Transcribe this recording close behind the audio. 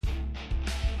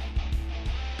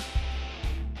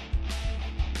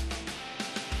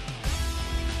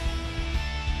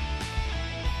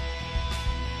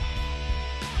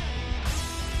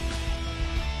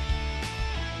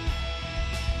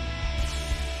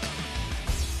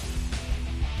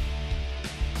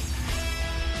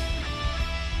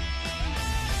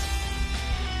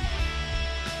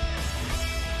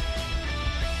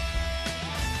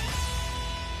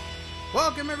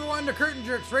Welcome, everyone, to Curtain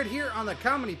Jerks, right here on the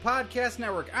Comedy Podcast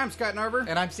Network. I'm Scott Narver.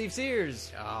 And I'm Steve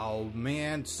Sears. Oh,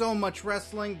 man, so much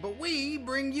wrestling, but we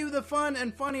bring you the fun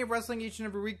and funny of wrestling each and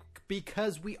every week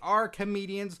because we are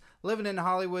comedians living in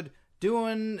Hollywood,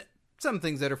 doing some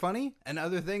things that are funny and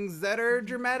other things that are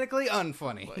dramatically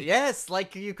unfunny. Yes,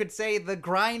 like you could say, the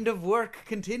grind of work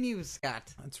continues,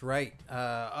 Scott. That's right.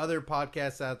 Other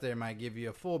podcasts out there might give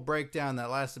you a full breakdown that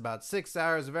lasts about 6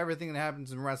 hours of everything that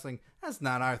happens in wrestling. That's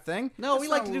not our thing. No, That's we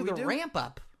like not to what do we the ramp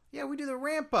up. Yeah, we do the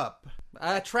ramp up.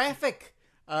 Traffic,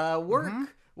 work,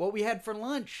 what we had for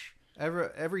lunch.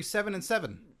 Every 7 and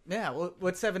 7. Yeah,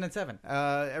 what's 7 and 7?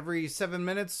 Every 7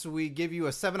 minutes, we give you a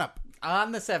 7-Up.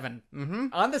 On the 7. Mm-hmm.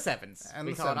 On the 7s. On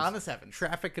we the call it sevens. on the 7s.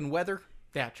 Traffic and weather.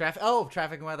 Yeah, traffic. Oh,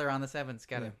 traffic and weather on the 7s.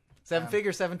 Got it. 7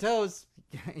 figures, 7 toes.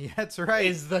 Yeah, that's right.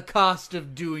 Is the cost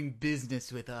of doing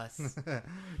business with us.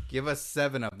 Give us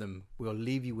 7 of them. We'll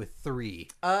leave you with 3.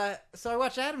 So I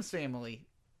watched Addams Family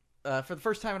for the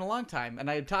first time in a long time, and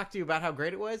I had talked to you about how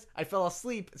great it was. I fell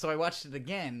asleep, so I watched it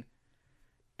again.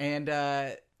 And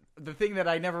the thing that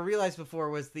I never realized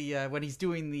before was the when he's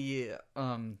doing the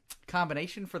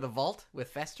combination for the vault with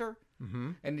Fester,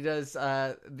 and he does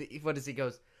what does he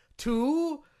goes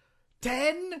 2,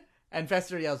 10, and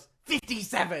Fester yells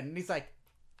 57, and he's like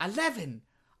 11,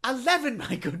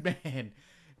 my good man,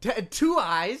 2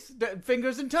 eyes,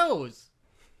 fingers, and toes,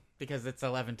 because it's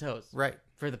 11 toes, Right.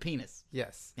 for the penis.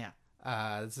 Yes. Yeah.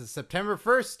 This is September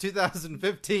 1st,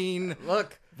 2015.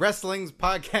 Look. Wrestling's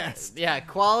podcast. Yeah,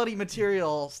 quality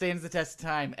material stands the test of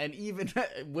time and even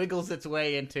wiggles its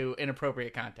way into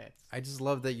inappropriate content. I just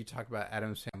love that you talk about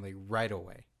Addams Family right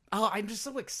away. Oh, I'm just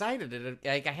so excited!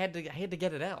 Like I had to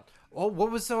get it out. Oh,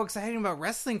 what was so exciting about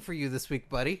wrestling for you this week,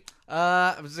 buddy?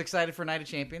 I was excited for Night of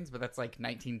Champions, but that's like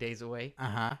 19 days away.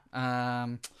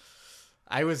 I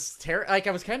was I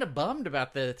was kind of bummed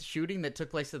about the shooting that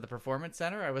took place at the Performance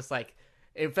Center. I was like,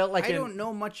 it felt like I don't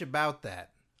know much about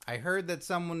that. I heard that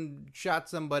someone shot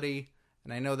somebody,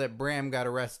 and I know that Bram got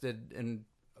arrested in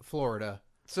Florida.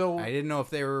 So I didn't know if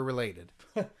they were related.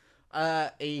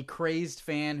 A crazed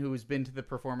fan who's been to the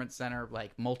Performance Center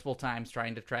like multiple times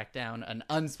trying to track down an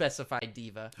unspecified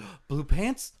diva. Blue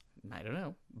pants? I don't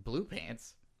know. Blue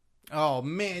pants. Oh,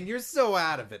 man, you're so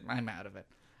out of it. I'm out of it.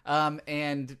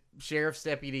 And sheriff's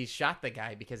deputies shot the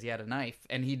guy because he had a knife,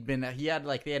 and they had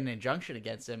an injunction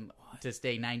against him to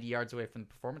stay 90 yards away from the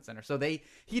Performance Center. So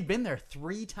he'd been there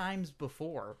 3 times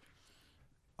before.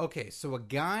 Okay, so a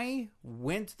guy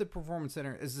went to the Performance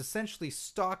Center, is essentially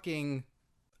stalking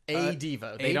a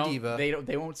diva.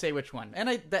 They won't say which one, and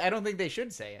I don't think they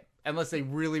should say it unless they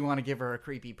really want to give her a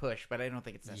creepy push. But I don't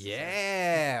think it's necessary.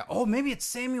 Yeah. Oh, maybe it's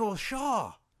Samuel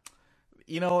Shaw.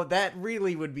 You know, that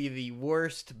really would be the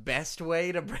best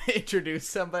way to introduce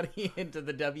somebody into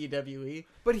the WWE.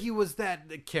 But he was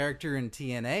that character in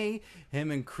TNA.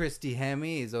 Him and Christy Hemme.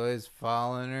 He's always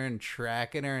following her and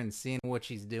tracking her and seeing what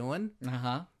she's doing.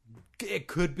 Uh-huh. It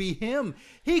could be him.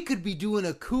 He could be doing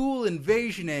a cool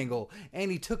invasion angle,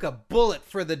 and he took a bullet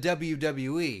for the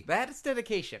WWE. That is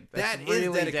dedication. That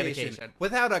really is dedication.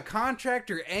 Without a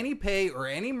contract or any pay or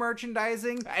any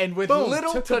merchandising. And with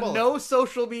little to no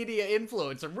social media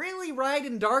influence. Really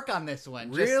riding dark on this one.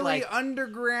 Really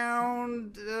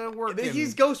underground working.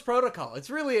 He's Ghost Protocol. It's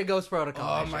really a Ghost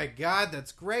Protocol. Oh my God,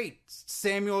 that's great.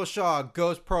 Samuel Shaw,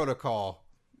 Ghost Protocol.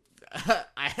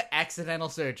 Accidental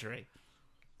surgery.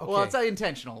 Okay. Well, it's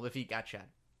intentional if he got shot.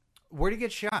 Where'd he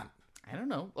get shot? I don't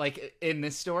know. Like, in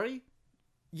this story?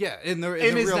 Yeah, in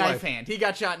his real knife life. hand. He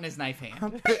got shot in his knife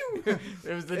hand. It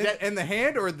was in the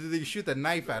hand, or did they shoot the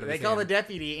knife out of his hand? They call the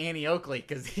deputy Annie Oakley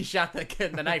because he shot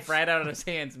the knife right out of his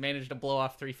hands and managed to blow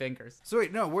off 3 fingers. So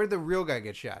wait, no, where'd the real guy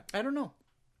get shot? I don't know.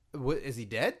 Is he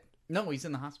dead? No, he's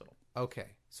in the hospital. Okay,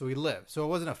 so he lived. So it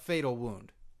wasn't a fatal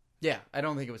wound. Yeah, I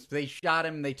don't think it was. They shot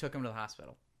him and they took him to the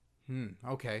hospital.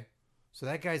 Okay. So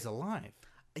that guy's alive.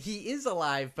 He is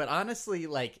alive, but honestly,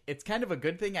 like, it's kind of a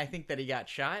good thing, I think, that he got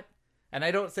shot. And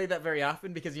I don't say that very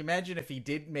often, because you imagine if he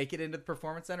did make it into the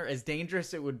Performance Center, as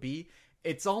dangerous it would be,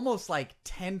 it's almost like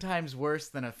 10 times worse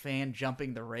than a fan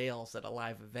jumping the rails at a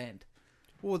live event.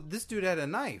 Well, this dude had a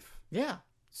knife. Yeah.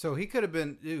 So he could have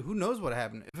been, who knows what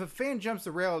happened. If a fan jumps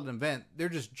the rail at an event, they're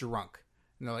just drunk.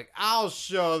 And they're like, I'll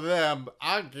show them.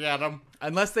 I'll get them.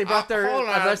 Unless they brought their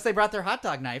hot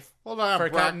dog knife. Hold on, for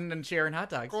cutting and sharing hot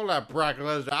dogs. Hold on, Brock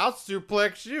Lesnar. I'll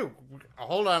suplex you.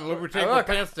 Hold on, let me take my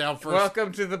pants down first.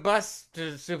 Welcome to the bus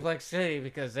to Suplex City,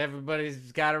 because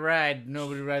everybody's got a ride.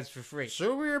 Nobody rides for free.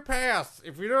 Show me your pass.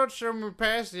 If you don't show me your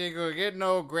pass, you ain't gonna get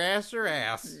no grass or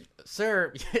ass.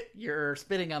 Sir, you're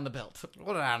spitting on the belt.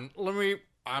 Hold on,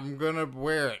 I'm gonna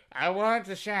wear it. I want it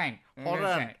to shine. Hold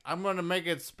on, I'm gonna make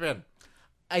it spin.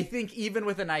 I think even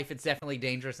with a knife, it's definitely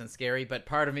dangerous and scary, but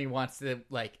part of me wants to,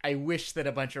 like, I wish that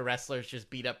a bunch of wrestlers just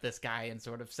beat up this guy and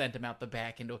sort of sent him out the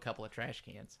back into a couple of trash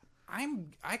cans.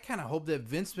 I kind of hope that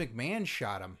Vince McMahon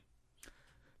shot him.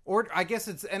 Or I guess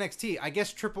it's NXT.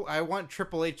 I want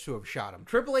Triple H to have shot him.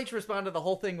 Triple H responded to the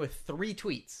whole thing with 3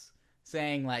 tweets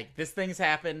saying, like, this thing's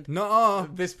happened. Nuh-uh.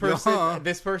 This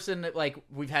person, like,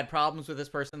 we've had problems with this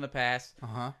person in the past.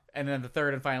 Uh-huh. And then the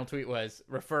third and final tweet was,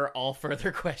 refer all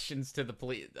further questions to the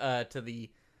police, I think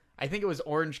it was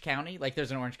Orange County. Like,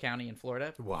 there's an Orange County in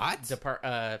Florida. What?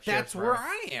 That's where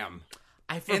I am.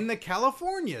 In the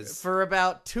Californias. For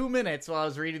about 2 minutes while I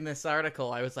was reading this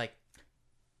article, I was like,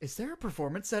 is there a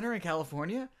performance center in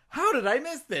California? How did I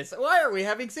miss this? Why are we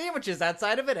having sandwiches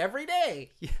outside of it every day?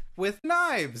 With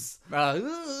knives.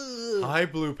 Hi,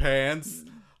 Blue Pants.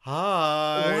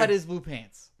 Hi. What is Blue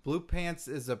Pants? Blue Pants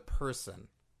is a person.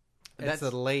 It's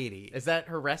a lady. Is that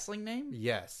her wrestling name?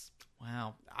 Yes.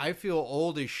 Wow. I feel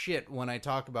old as shit when I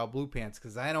talk about Blue Pants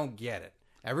because I don't get it.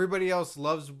 Everybody else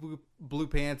loves Blue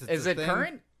Pants. Is it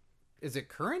current? Is it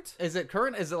current? Is it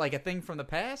current? Is it like a thing from the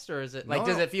past? Or is it like,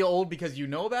 does it feel old because you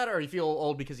know about it, or you feel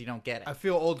old because you don't get it? I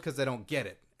feel old because I don't get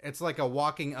it. It's like a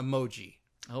walking emoji.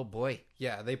 Oh, boy.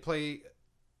 Yeah, they play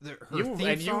her theme song.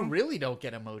 And you really don't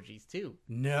get emojis, too.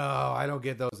 No, I don't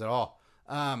get those at all.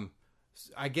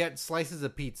 I get slices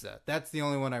of pizza. That's the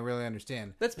only one I really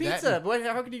understand. That's pizza.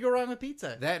 How can you go wrong with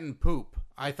pizza? That and poop.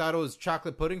 I thought it was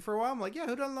chocolate pudding for a while. I'm like, yeah,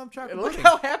 who doesn't love chocolate pudding? Look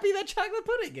how happy that chocolate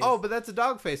pudding is. Oh, but that's a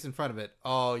dog face in front of it.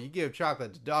 Oh, you give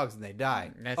chocolate to dogs and they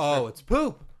die. True. It's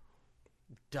poop.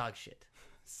 Dog shit.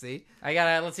 See?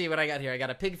 Let's see what I got here. I got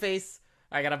a pig face,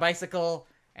 I got a bicycle,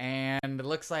 and it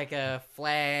looks like a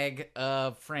flag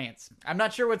of France. I'm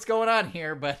not sure what's going on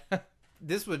here, but...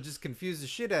 This would just confuse the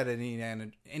shit out of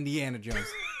Indiana Jones.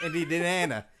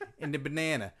 Indiana.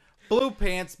 Blue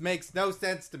Pants makes no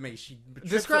sense to me.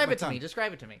 Describe it to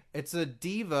me. It's a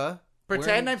diva.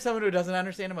 Pretend I'm someone who doesn't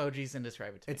understand emojis and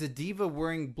describe it to me. It's a diva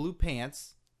wearing blue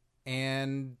pants,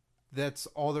 and that's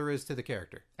all there is to the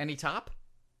character. Any top?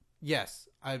 Yes.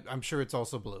 I'm sure it's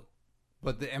also blue.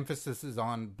 But the emphasis is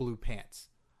on blue pants.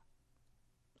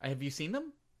 Have you seen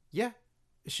them? Yeah.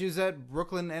 She was at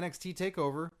Brooklyn NXT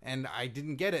TakeOver, and I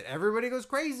didn't get it. Everybody goes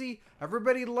crazy.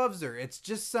 everybody loves her. It's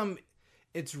just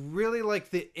it's really like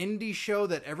the indie show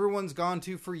that everyone's gone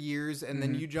to for years, and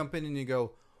then you jump in and you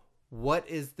go, what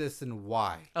is this and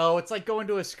why? Oh, it's like going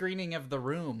to a screening of The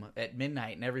Room at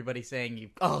midnight and everybody saying,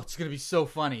 it's going to be so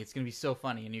funny. It's going to be so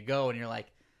funny. And you go and you're like,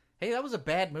 hey, that was a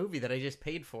bad movie that I just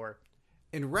paid for.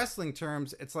 In wrestling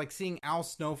terms, it's like seeing Al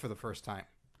Snow for the first time.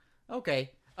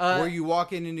 Okay. Where you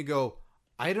walk in and you go,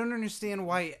 I don't understand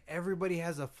why everybody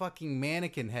has a fucking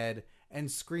mannequin head and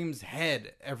screams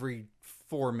head every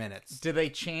 4 minutes. Do they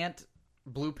chant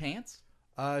Blue Pants?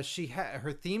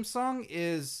 Her theme song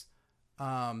is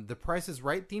the Price is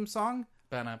Right theme song,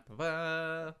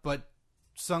 Ba-da-ba-ba. but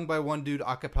sung by one dude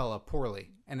a cappella poorly,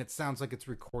 and it sounds like it's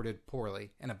recorded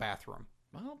poorly in a bathroom.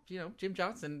 Well, Jim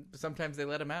Johnson, sometimes they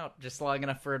let him out just long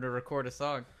enough for him to record a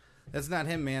song. That's not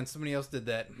him, man. Somebody else did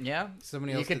that. Yeah?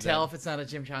 Somebody else You can did tell that. if it's not a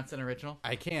Jim Johnson original?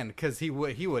 I can, because he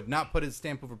would not put his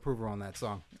stamp of approval on that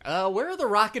song. Where are the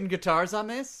rockin' guitars on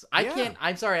this? Yeah.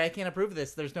 I'm sorry, I can't approve of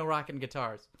this. There's no rockin'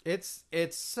 guitars. It's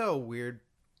so weird.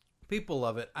 People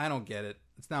love it. I don't get it.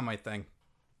 It's not my thing.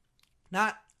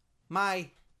 Not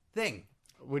my thing.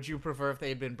 Would you prefer if they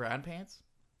had been brown pants?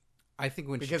 I think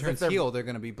when Because she if turns they're- heel, they're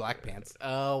going to be black pants.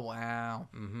 Oh, wow.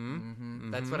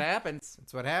 That's what happens.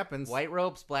 That's what happens. White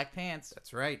ropes, black pants.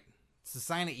 That's right. It's a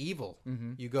sign of evil.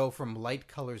 You go from light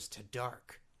colors to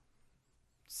dark.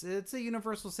 It's a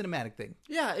universal cinematic thing.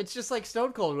 Yeah, it's just like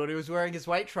Stone Cold when he was wearing his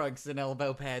white trunks and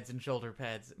elbow pads and shoulder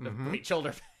pads. Wait,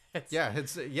 shoulder pads. Yeah,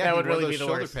 That would really be the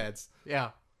shoulder worst. pads.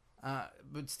 Yeah.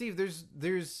 But Steve,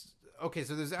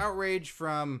 there's outrage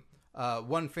from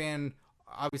one fan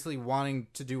obviously wanting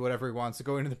to do whatever he wants to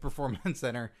go into the performance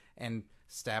center and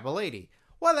stab a lady.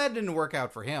 Well, that didn't work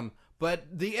out for him, but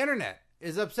the internet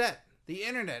is upset. The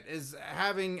internet is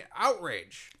having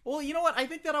outrage. Well, you know what? I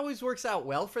think that always works out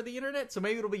well for the internet, so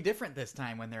maybe it'll be different this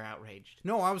time when they're outraged.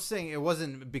 No, I was saying it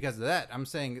wasn't because of that. I'm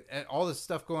saying all this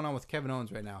stuff going on with Kevin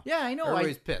Owens right now. Yeah, I know.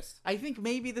 Everybody's pissed. I think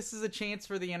maybe this is a chance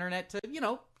for the internet to,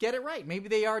 get it right. Maybe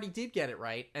they already did get it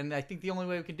right, and I think the only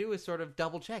way we can do is sort of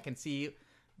double check and see.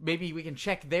 Maybe we can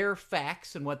check their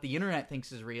facts and what the internet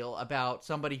thinks is real about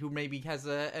somebody who maybe has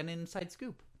an inside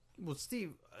scoop. Well,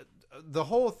 Steve, the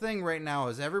whole thing right now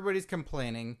is everybody's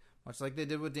complaining, much like they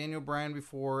did with Daniel Bryan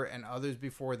before and others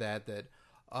before that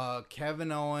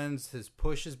Kevin Owens, his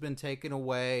push has been taken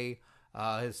away.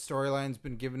 His storyline's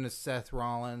been given to Seth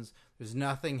Rollins. There's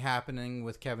nothing happening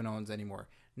with Kevin Owens anymore.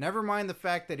 Never mind the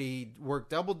fact that he worked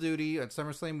double duty at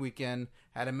SummerSlam weekend,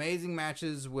 had amazing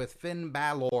matches with Finn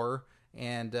Balor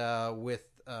and with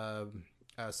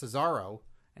Cesaro,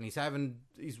 and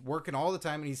he's working all the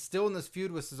time, and he's still in this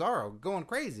feud with Cesaro, going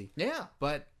crazy. Yeah.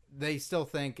 But they still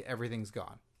think everything's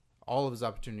gone. All of his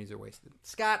opportunities are wasted.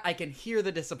 Scott, I can hear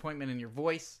the disappointment in your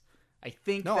voice. I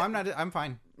think No, I'm not. I'm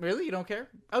fine. Really? You don't care?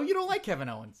 Oh, you don't like Kevin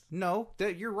Owens? No,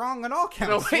 you're wrong on all No,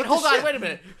 counts. wait, What the hold on, shit? wait a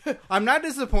minute. I'm not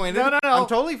disappointed. No. I'm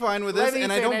totally fine with this,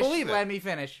 and I don't believe it. Let me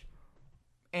finish.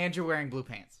 And you're wearing blue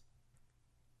pants.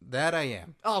 That I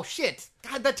am. Oh, shit.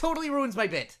 God, that totally ruins my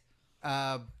bit.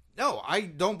 No, I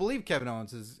don't believe Kevin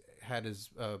Owens has had his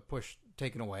push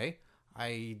taken away.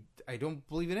 I don't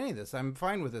believe in any of this. I'm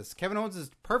fine with this. Kevin Owens is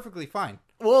perfectly fine.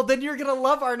 Well, then you're going to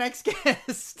love our next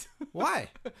guest. Why?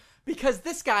 Because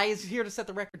this guy is here to set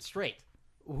the record straight.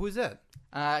 Who's that?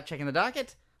 Checking the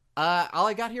docket. All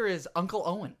I got here is Uncle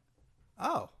Owen.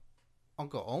 Oh,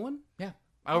 Uncle Owen? Yeah.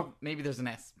 Oh, maybe there's an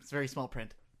S. It's very small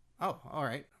print. Oh, all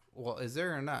right. Well, is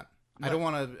there or not? No. I don't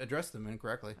want to address them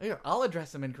incorrectly. Here, I'll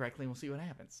address him incorrectly and we'll see what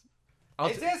happens.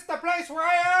 Is this the place where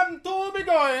I am to be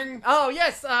going? Oh,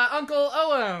 yes, Uncle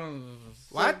Owen.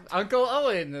 What? Uncle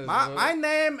Owen. My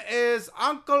name is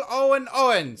Uncle Owen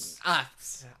Owens.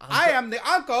 I am the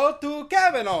uncle to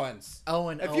Kevin Owens.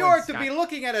 Owen If Owens, you were to Scott. be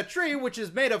looking at a tree which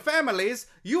is made of families,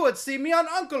 you would see me on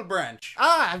Uncle Branch.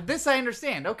 This I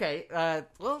understand. Okay.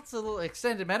 Well, it's a little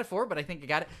extended metaphor, but I think you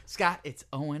got it. Scott, it's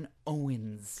Owen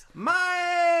Owens.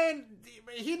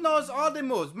 He knows all the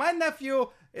moves. My nephew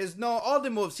know all the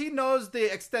moves. He knows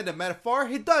the extended metaphor.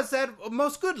 He does that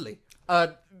most goodly.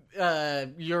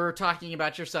 You're talking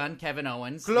about your son, Kevin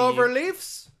Owens. Clover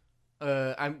Leafs.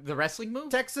 The wrestling move?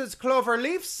 Texas Clover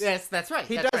Leafs. Yes, that's right.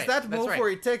 He that's does right, that that's move right. where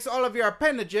he takes all of your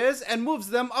appendages and moves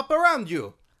them up around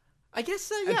you. I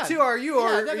guess, yeah. And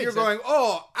you're that makes going, sense.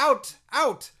 oh,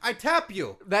 out, I tap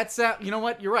you. That's, you know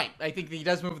what? You're right. I think that he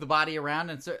does move the body around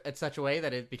in such a way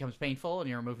that it becomes painful and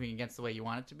you're moving against the way you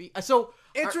want it to be.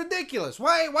 It's ridiculous.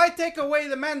 Why take away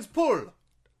the man's pull?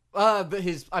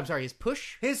 His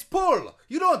push? His pull.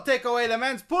 You don't take away the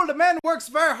man's pull. The man works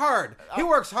very hard. He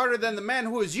works harder than the man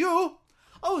who is you.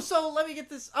 Oh, so let me get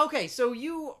this. Okay, so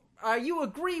you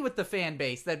agree with the fan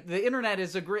base that the internet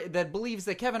that believes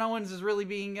that Kevin Owens is really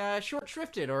being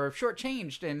short-shrifted or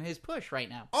short-changed in his push right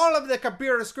now. All of the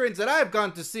computer screens that I've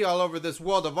gone to see all over this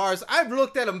world of ours, I've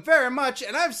looked at them very much,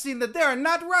 and I've seen that they are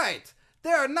not right.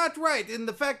 They are not right in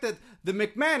the fact that the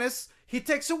McManus, he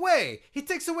takes away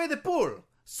the pull.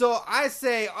 So I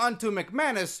say unto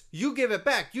McManus, you give it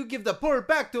back. You give the pull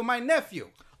back to my nephew.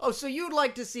 Oh, so you'd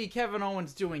like to see Kevin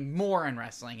Owens doing more in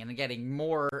wrestling and getting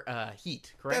more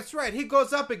heat, correct? That's right. He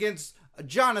goes up against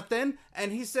Jonathan,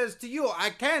 and he says to you,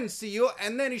 I can see you,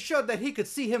 and then he showed that he could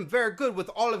see him very good with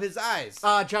all of his eyes.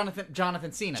 Jonathan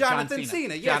Cena. Jonathan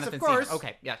Cena, yes, Jonathan of course. Cena.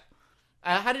 Okay, yes.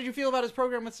 How did you feel about his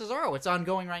program with Cesaro? It's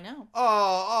ongoing right now.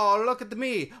 Oh, look at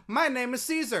me. My name is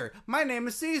Caesar.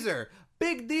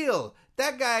 Big deal.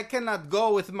 That guy cannot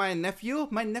go with my nephew.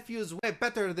 My nephew is way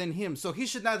better than him, so he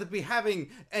should not be having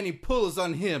any pulls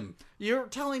on him. You're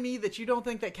telling me that you don't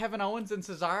think that Kevin Owens and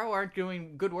Cesaro aren't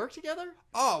doing good work together?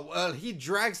 Oh, well, he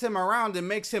drags him around and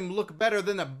makes him look better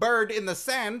than a bird in the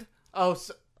sand. Oh,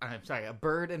 I'm sorry, a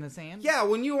bird in the sand? Yeah,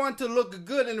 when you want to look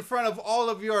good in front of all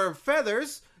of your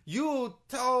feathers, you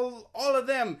tell all of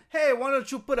them, hey, why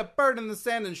don't you put a bird in the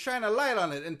sand and shine a light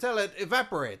on it until it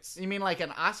evaporates? You mean like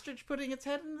an ostrich putting its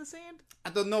head in the sand? I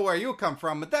don't know where you come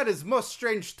from, but that is most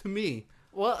strange to me.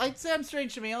 Well, it sounds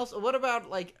strange to me also. What about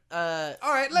like, all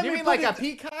right, let you me mean put like it... a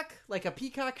peacock? Like a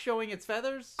peacock showing its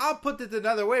feathers? I'll put it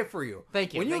another way for you.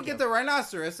 Thank you. When you get the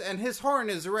rhinoceros and his horn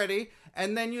is ready,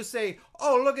 and then you say,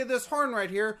 oh, look at this horn right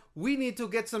here, we need to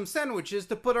get some sandwiches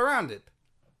to put around it.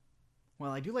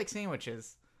 Well, I do like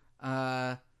sandwiches.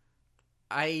 I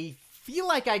feel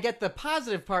like I get the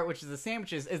positive part, which is the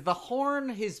sandwiches. Is the horn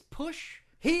his push?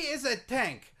 He is a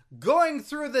tank going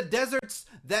through the deserts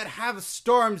that have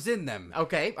storms in them.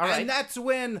 Okay, all right. And that's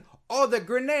when all the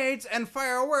grenades and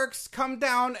fireworks come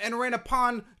down and rain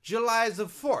upon July the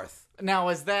 4th. Now,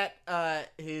 is that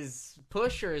his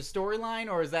push or his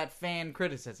storyline, or is that fan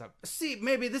criticism? See,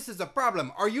 maybe this is a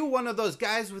problem. Are you one of those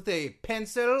guys with a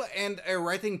pencil and a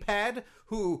writing pad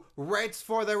who writes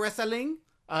for the wrestling?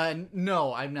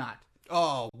 No, I'm not.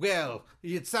 Oh, well,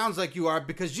 it sounds like you are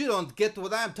because you don't get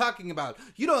what I'm talking about.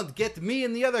 You don't get me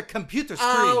and the other computer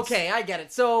screens. Oh, okay, I get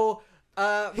it. So,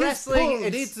 wrestling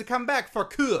needs to come back for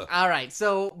cool. All right,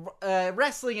 so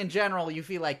wrestling in general, you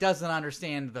feel like doesn't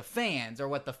understand the fans or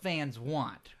what the fans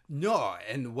want. No,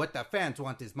 and what the fans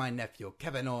want is my nephew,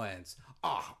 Kevin Owens.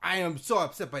 Oh, I am so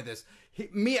upset by this.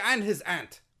 Me and his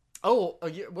aunt. Oh,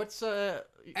 what's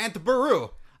Aunt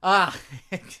Baru. Ah,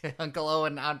 Uncle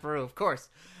Owen on Peru, of course.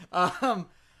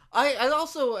 I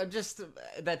also just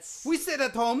that's We sit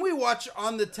at home, we watch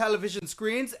on the television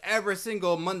screens every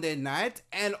single Monday night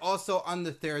and also on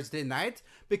the Thursday night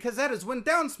because that is when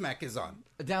Downsmack is on.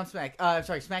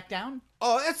 SmackDown.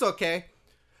 Oh, it's okay.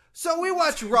 So we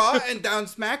watch Raw and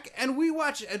Downsmack, and we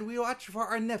watch for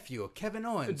our nephew, Kevin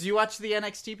Owens. Do you watch the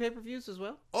NXT pay-per-views as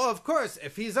well? Oh, of course.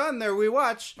 If he's on there, we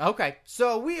watch. Okay.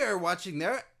 So we are watching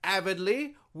there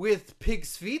avidly with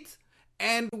pig's feet,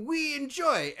 and we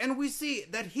enjoy. And we see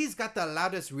that he's got the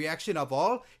loudest reaction of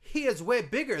all. He is way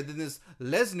bigger than this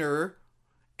Lesnar,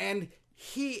 and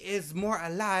he is more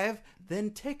alive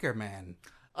than Taker Man.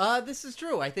 This is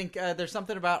true. I think there's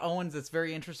something about Owens that's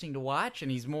very interesting to watch, and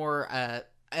he's more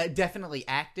definitely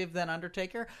active than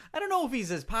Undertaker. I don't know if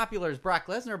he's as popular as Brock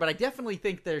Lesnar, but I definitely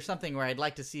think there's something where I'd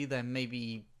like to see them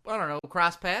maybe, I don't know,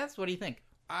 cross paths. What do you think?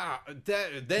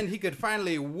 Then he could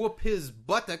finally whoop his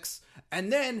buttocks,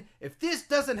 and then if this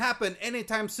doesn't happen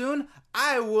anytime soon,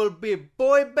 I will be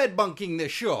boy bedbunking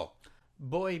this show.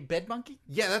 Boy bed monkey?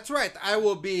 Yeah, that's right. I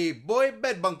will be boy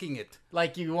bedbunking it.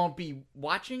 Like you won't be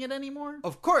watching it anymore?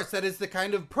 Of course, that is the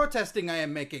kind of protesting I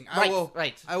am making.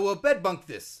 Right. I will bedbunk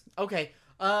this. Okay.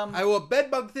 I will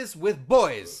bedbunk this with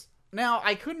boys. Now,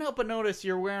 I couldn't help but notice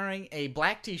you're wearing a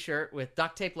black t-shirt with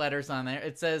duct tape letters on there.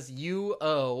 It says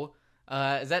UO.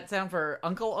 Does that sound for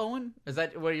Uncle Owen? Is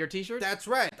that what your t-shirt? That's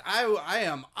right. I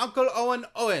am Uncle Owen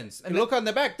Owens. And look on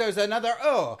the back, there's another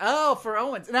O. Oh, for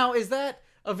Owens. Now, is that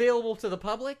available to the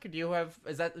public?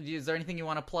 Is there anything you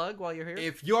want to plug while you're here?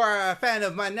 If you're a fan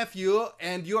of my nephew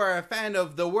and you are a fan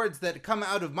of the words that come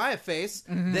out of my face,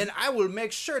 then I will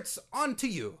make shirts onto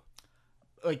you.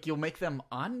 Like you'll make them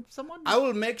on someone? I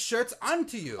will make shirts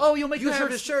onto you. Oh, you'll make you the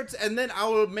have shirts... the shirts, and then I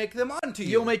will make them onto you.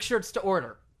 You'll make shirts to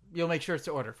order. You'll make shirts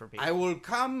to order for people. I will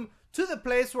come to the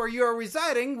place where you are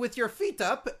residing with your feet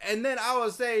up, and then I will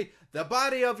say, the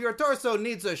body of your torso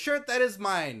needs a shirt that is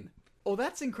mine. Oh,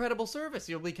 that's incredible service.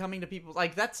 You'll be coming to people.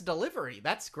 Like, that's delivery.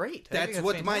 That's great. That's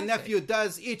what fantastic. my nephew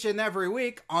does each and every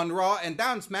week on Raw and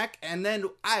Downsmack, and then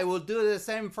I will do the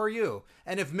same for you.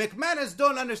 And if McManus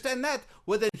don't understand that,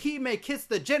 well, then he may kiss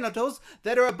the genitals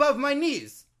that are above my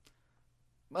knees.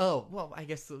 Oh, well, I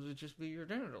guess those would just be your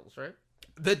genitals, right?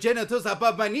 The genitals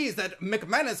above my knees that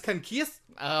McManus can kiss.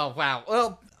 Oh, wow.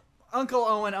 Well, Uncle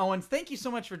Owen Owens, thank you so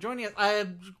much for joining us.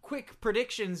 Quick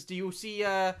predictions. Do you see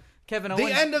Kevin Owens?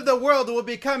 The end of the world will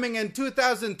be coming in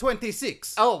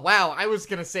 2026. Oh, wow. I was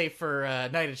going to say for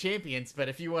Night of Champions, but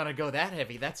if you want to go that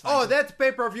heavy, that's fine. Oh, that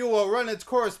pay-per-view will run its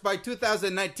course by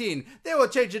 2019. They will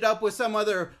change it up with some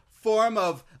other form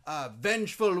of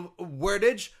vengeful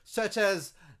wordage, such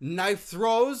as knife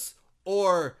throws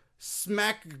or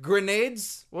smack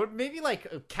grenades. Or maybe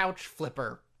like a couch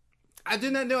flipper. I do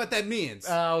not know what that means.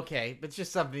 Okay. It's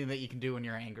just something that you can do when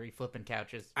you're angry, flipping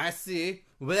couches. I see.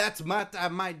 Well, that's what I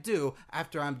might do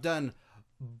after I'm done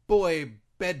boy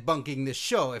bedbunking this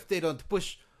show if they don't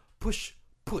push.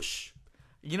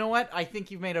 You know what? I think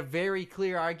you've made a very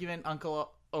clear argument,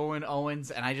 Uncle Owen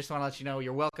Owens, and I just want to let you know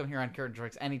you're welcome here on Curtain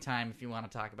Jerks anytime if you want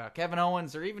to talk about Kevin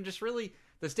Owens or even just really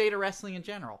the state of wrestling in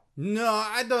general. No,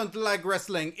 I don't like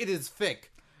wrestling. It is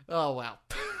fake. Oh, wow.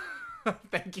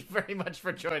 Thank you very much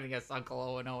for joining us, Uncle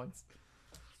Owen Owens.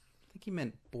 I think he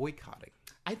meant boycotting.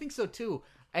 I think so too.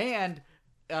 And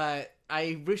I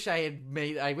wish I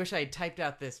had typed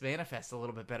out this manifest a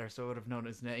little bit better, so I would have known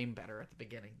his name better at the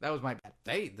beginning. That was my bad.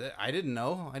 Hey, I didn't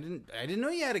know. I didn't know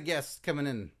you had a guest coming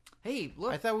in. Hey,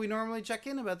 look. I thought we normally check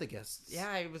in about the guests. Yeah,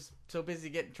 I was so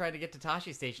busy trying to get to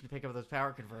Tashi Station to pick up those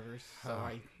power converters. So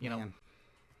man.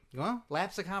 Well,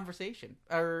 lapse of conversation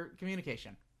or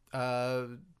communication.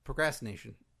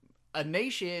 Procrastination. A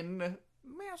nation.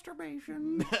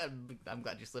 Masturbation. I'm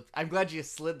glad you slipped. I'm glad you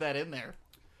slid that in there.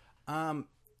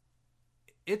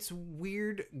 It's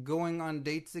weird going on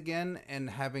dates again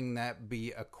and having that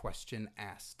be a question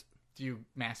asked. Do you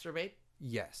masturbate?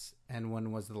 Yes. And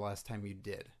when was the last time you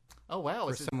did? Oh, wow.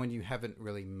 For someone you haven't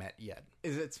really met yet.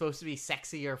 Is it supposed to be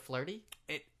sexy or flirty?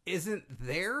 It isn't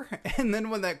there. And then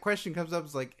when that question comes up,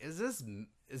 it's like, is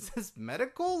this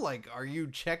medical? Like, are you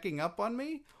checking up on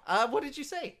me? What did you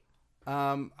say?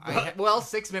 Well,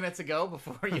 6 minutes ago,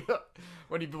 before you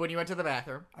when you went to the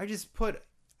bathroom, I just put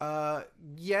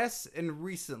yes and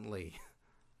recently.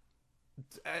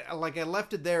 I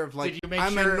left it there of like,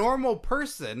 I'm a normal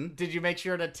person. Did you make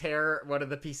sure to tear one of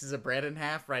the pieces of bread in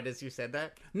half right as you said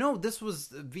that? No, this was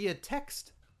via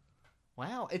text.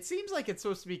 Wow, it seems like it's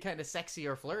supposed to be kind of sexy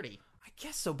or flirty. I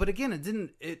guess so, but again,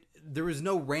 there was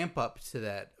no ramp up to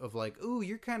that of like, ooh,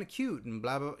 you're kind of cute and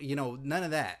blah blah. None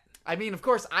of that. I mean, of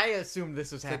course, I assumed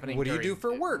this was happening. What do you do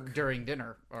for work during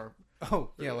dinner? Or oh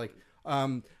yeah, like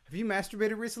Have you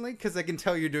masturbated recently? Because I can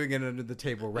tell you're doing it under the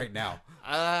table right now.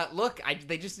 Look,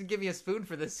 they just didn't give me a spoon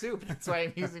for this soup. That's why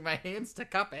I'm using my hands to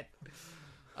cup it.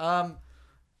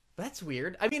 That's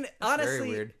weird. I mean, honestly, very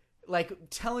weird. Like,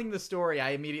 telling the story,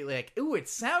 I immediately like, ooh, it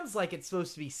sounds like it's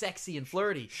supposed to be sexy and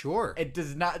flirty. Sure. It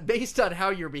does not, based on how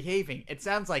you're behaving, it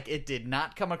sounds like it did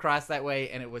not come across that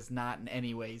way, and it was not in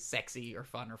any way sexy or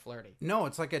fun or flirty. No,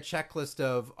 it's like a checklist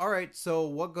of, all right, so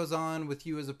what goes on with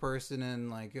you as a person, and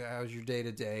like, how's your day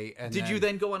to day? And Did you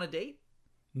then go on a date?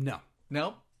 No.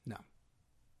 No? No.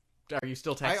 Are you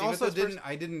still texting I also with this didn't.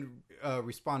 I didn't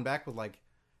respond back with like,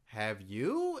 "Have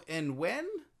you and when?"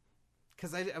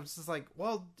 Because I was just like,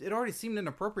 "Well, it already seemed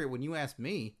inappropriate when you asked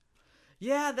me."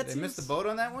 Yeah, that Did I miss the boat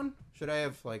on that one? Should I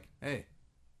have like, "Hey,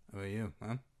 how about you?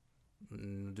 Huh?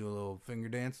 Do a little finger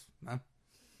dance? Huh?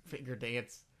 Finger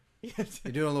dance. You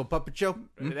doing a little puppet show?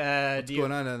 What's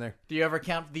going on down there? Do you ever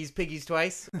count these piggies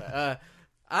twice?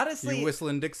 Honestly, You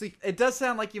whistling Dixie? it does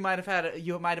sound like you might have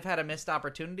had a missed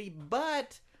opportunity,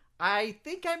 but I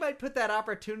think I might put that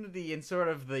opportunity in sort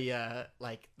of the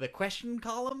the question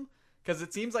column, because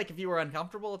it seems like if you were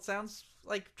uncomfortable, it sounds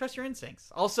like trust your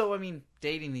instincts. Also, I mean,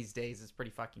 dating these days is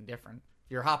pretty fucking different.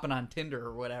 If you're hopping on Tinder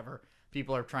or whatever,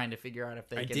 people are trying to figure out if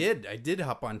they can. I did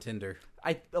hop on Tinder.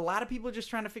 A lot of people are just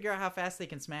trying to figure out how fast they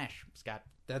can smash, Scott.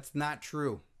 That's not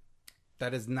true.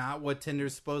 That is not what Tinder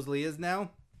supposedly is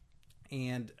now.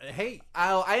 And hey,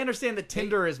 I understand that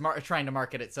Tinder is trying to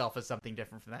market itself as something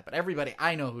different from that, but everybody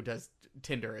I know who does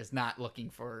Tinder is not looking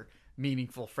for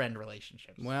meaningful friend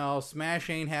relationships. well, Smash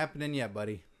ain't happening yet,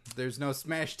 buddy. There's no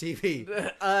Smash TV.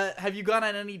 Have you gone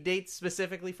on any dates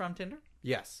specifically from Tinder?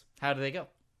 Yes. How do they go?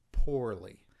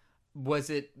 Poorly. Was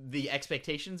it the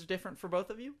expectations different for both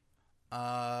of you?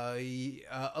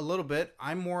 A little bit.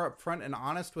 I'm more upfront and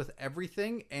honest with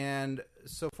everything, and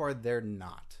so far th're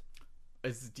not.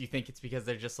 Do you think it's because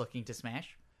they're just looking to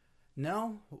smash?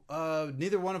 No,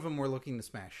 neither one of them were looking to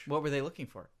smash. What were they looking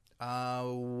for?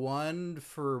 One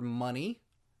for money.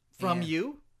 From and-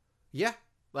 you? Yeah.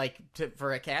 Like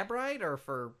for a cab ride or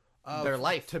for their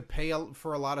life? To pay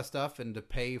for a lot of stuff and to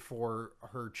pay for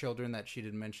her children that she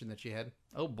didn't mention that she had.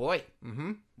 Oh boy.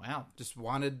 Mm-hmm. Wow. Just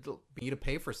wanted me to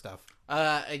pay for stuff.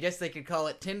 I guess they could call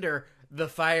it Tinder, the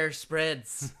fire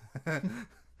spreads.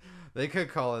 They could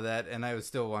call it that, and I would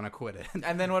still want to quit it.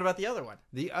 And then what about the other one?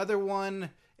 The other one,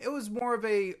 it was more of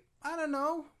a, I don't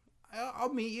know,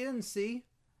 I'll meet you and see.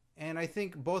 And I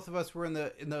think both of us were in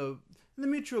the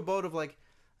mutual boat of like,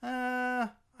 I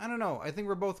don't know. I think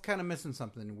we're both kind of missing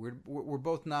something. We're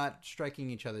both not striking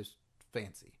each other's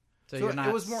fancy. So you're not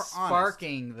it was more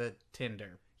sparking the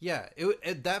Tinder. Yeah,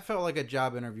 that felt like a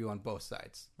job interview on both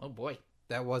sides. Oh boy.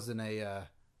 That wasn't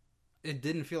it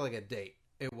didn't feel like a date.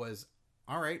 It was,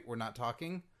 all right, we're not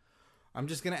talking. I'm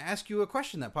just going to ask you a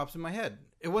question that pops in my head.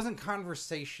 It wasn't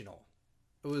conversational.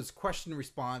 It was question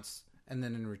response and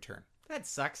then in return. That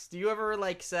sucks. Do you ever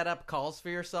set up calls for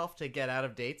yourself to get out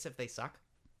of dates if they suck?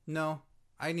 No,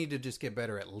 I need to just get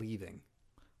better at leaving.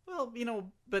 Well,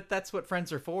 but that's what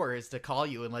friends are for, is to call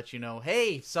you and let you know,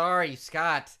 hey, sorry,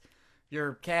 Scott,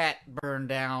 your cat burned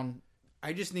down.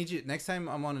 I just need you, next time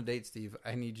I'm on a date, Steve,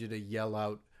 I need you to yell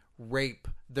out, rape.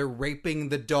 They're raping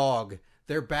the dog.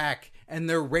 They're back, and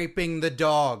they're raping the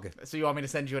dog. So you want me to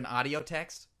send you an audio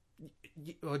text?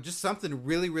 Just something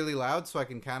really, really loud so I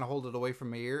can kind of hold it away from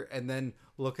my ear and then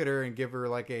look at her and give her a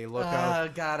look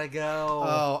out. Gotta go.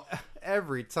 Oh,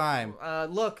 every time.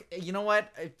 Look, you know what?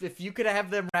 If you could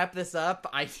have them wrap this up,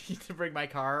 I need to bring my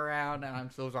car around, and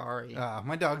I'm so sorry.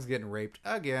 My dog's getting raped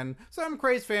again. So I'm a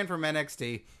crazy fan from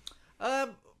NXT.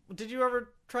 Did you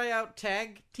ever try out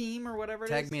Tag Team or whatever it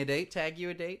is? Tag me a date? Tag you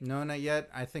a date? No, not yet.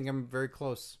 I think I'm very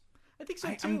close. I think so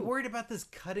too. I'm worried about this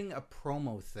cutting a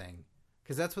promo thing.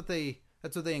 Because that's what they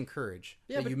encourage.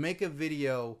 Yeah, that but you make a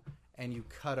video and you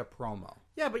cut a promo.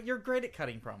 Yeah, but you're great at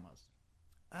cutting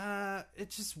promos.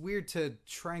 It's just weird to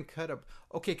try and cut up.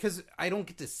 Okay, because I don't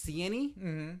get to see any.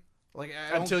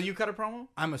 Mm-hmm. Until you cut a promo.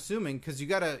 I'm assuming because you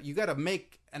gotta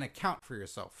make an account for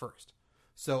yourself first.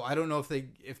 So I don't know if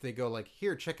they go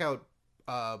here, check out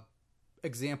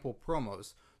example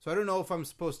promos. So I don't know if I'm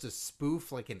supposed to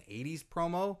spoof an 80s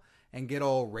promo and get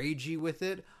all ragey with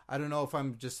it. I don't know if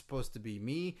I'm just supposed to be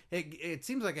me. It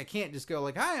seems like I can't just go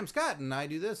hi, I'm Scott, and I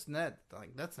do this and that.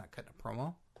 That's not cutting a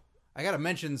promo. I got to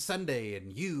mention Sunday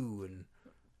and you and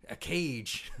a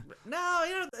cage. No,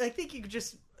 I think you could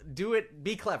just do it,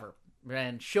 be clever,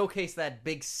 and showcase that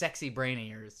big sexy brain of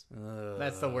yours.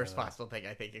 That's the worst possible thing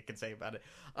I think you could say about it.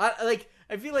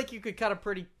 I feel like you could cut a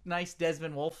pretty nice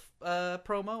Desmond Wolfe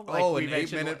promo. An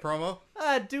 8-minute promo?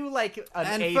 Do an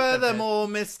and eighth furthermore,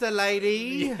 Mr.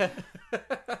 Lady. Yeah.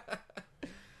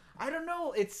 I don't know.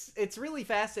 it's really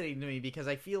fascinating to me because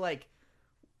I feel like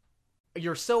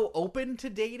you're so open to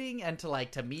dating and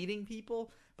to meeting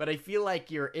people, but I feel like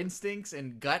your instincts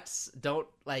and guts don't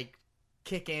like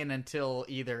kick in until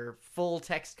either full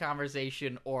text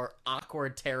conversation or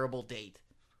awkward, terrible date.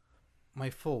 My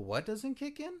full what doesn't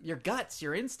kick in? Your guts,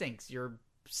 your instincts, your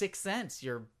sixth sense,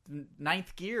 your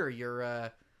ninth gear,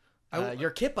 your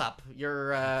kip up,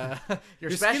 your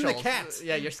Your specials. skin the cat.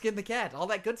 Yeah, your skin the cat, all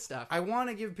that good stuff. I want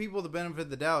to give people the benefit of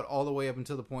the doubt all the way up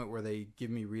until the point where they give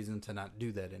me reason to not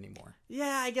do that anymore.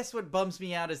 Yeah, I guess what bums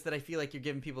me out is that I feel like you're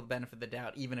giving people the benefit of the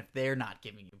doubt, even if they're not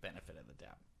giving you benefit of the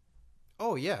doubt.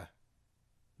 Oh, yeah.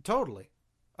 Totally.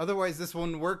 Otherwise, this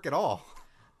wouldn't work at all.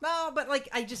 No, but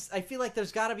I feel like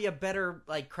there's got to be a better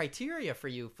criteria for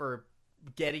you for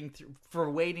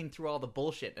wading through all the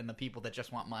bullshit and the people that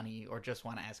just want money or just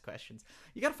want to ask questions.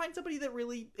 You got to find somebody that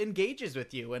really engages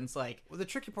with you, and it's like, well, the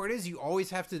tricky part is you always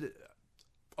have to.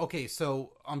 Okay,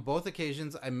 so on both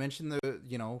occasions, I mentioned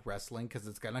the wrestling because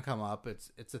it's gonna come up.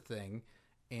 It's a thing,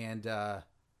 and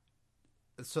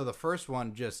so the first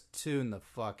one just tuned the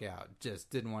fuck out. Just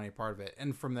didn't want any part of it,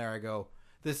 and from there I go,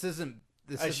 this isn't.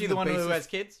 Is she the one who has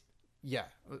kids? Yeah,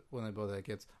 when they both have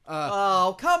kids.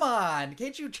 Oh, come on!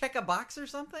 Can't you check a box or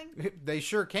something? They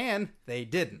sure can. They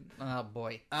didn't. Oh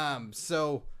boy.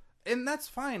 So, and that's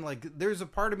fine. Like, there's a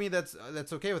part of me that's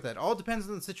okay with that. All depends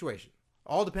on the situation.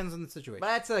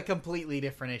 That's a completely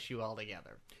different issue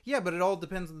altogether. Yeah, but it all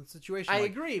depends on the situation. I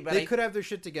agree, but they could have their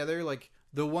shit together. Like,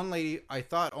 the one lady I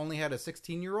thought only had a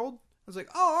 16-year-old. I was like,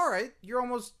 oh, all right, you're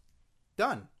almost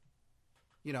done.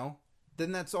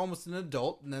 Then that's almost an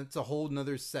adult, and that's a whole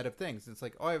nother set of things. It's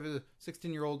like, oh, I have a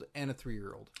 16-year-old and a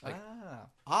 3-year-old. Like,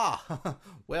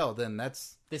 well, then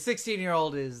that's... The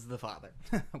 16-year-old is the father.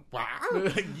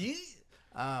 Wow.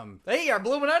 Yeah. Hey, our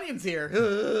blooming onions here.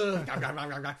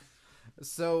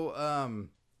 So,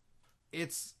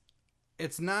 it's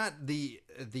not the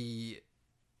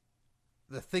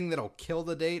thing that'll kill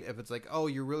the date if it's like, oh,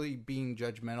 you're really being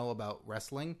judgmental about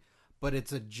wrestling, but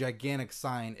it's a gigantic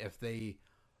sign if they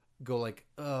go like,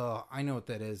 oh, I know what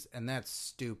that is, and that's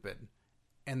stupid,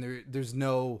 and there's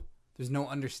no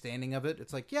understanding of it.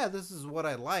 It's like, yeah, this is what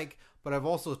I like, but I've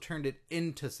also turned it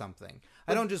into something.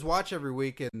 I don't just watch every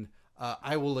week and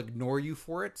I will ignore you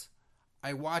for it.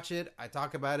 I watch it, I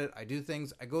talk about it, I do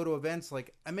things, I go to events,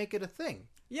 like, I make it a thing.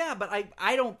 Yeah, but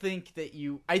I don't think that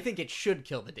I think it should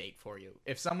kill the date for you.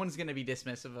 If someone's going to be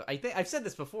dismissive of, I've said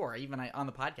this before, even on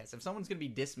the podcast, if someone's going to be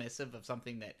dismissive of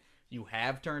something that you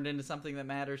have turned into something that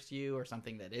matters to you, or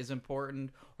something that is important,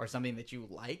 or something that you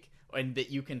like, and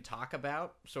that you can talk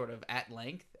about sort of at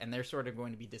length, and they're sort of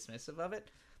going to be dismissive of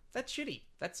it, that's shitty.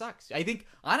 That sucks.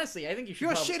 Honestly, I think you should...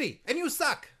 You're shitty, and you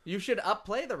suck! You should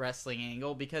upplay the wrestling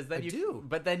angle, because then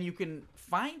but then you can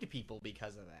find people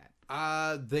because of that.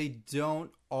 They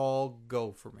don't all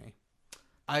go for me.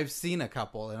 I've seen a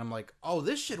couple, and I'm like, oh,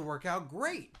 this should work out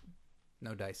great.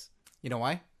 No dice. You know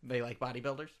why? They like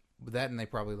bodybuilders? That, and they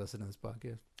probably listen to this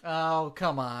podcast. Oh,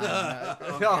 come on.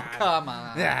 Come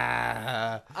on.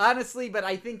 Yeah. Honestly, but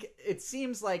I think it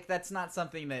seems like that's not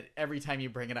something that every time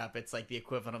you bring it up, it's like the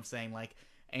equivalent of saying, like,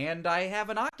 and I have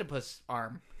an octopus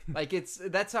arm. Like,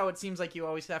 that's how it seems like you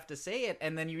always have to say it,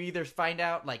 and then you either find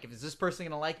out, like, is this person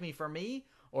going to like me for me,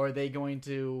 or are they going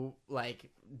to, like,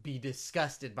 be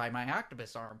disgusted by my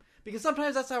octopus arm? Because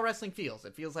sometimes that's how wrestling feels.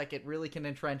 It feels like it really can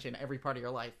entrench in every part of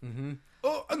your life. Mm-hmm.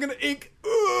 Oh, I'm gonna ink.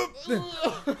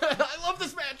 I love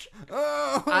this match.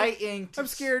 Oh, I inked. I'm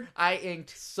scared. I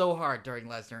inked so hard during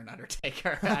Lesnar and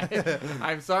Undertaker.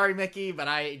 I'm sorry, Mickey, but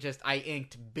I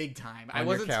inked big time. I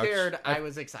wasn't scared. I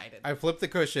was excited. I flipped the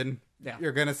cushion. Yeah.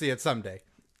 You're gonna see it someday.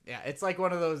 Yeah, it's like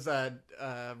one of those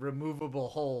removable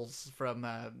holes from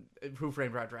Who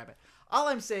Framed Roger Rabbit. All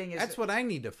I'm saying is... That's what I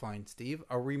need to find, Steve.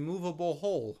 A removable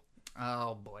hole.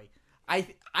 Oh, boy.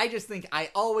 I just think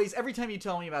every time you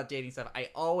tell me about dating stuff, I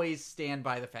always stand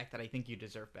by the fact that I think you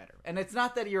deserve better. And it's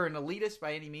not that you're an elitist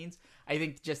by any means. I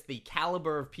think just the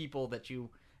caliber of people that you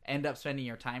end up spending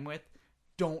your time with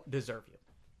don't deserve you.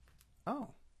 Oh.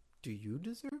 Do you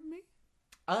deserve me?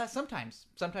 Sometimes.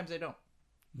 Sometimes I don't.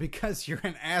 Because you're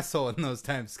an asshole in those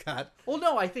times, Scott. Well,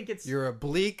 no, I think it's... You're a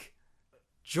bleak,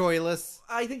 joyless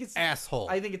asshole.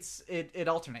 I think it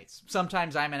alternates.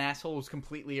 Sometimes I'm an asshole who's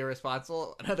completely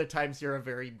irresponsible, and other times you're a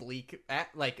very bleak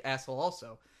asshole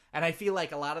also. And I feel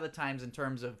like a lot of the times in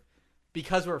terms of,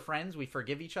 because we're friends, we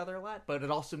forgive each other a lot, but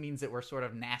it also means that we're sort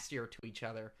of nastier to each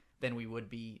other than we would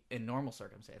be in normal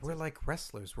circumstances. We're like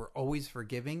wrestlers. We're always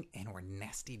forgiving, and we're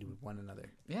nasty to one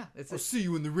another. Yeah, I'll see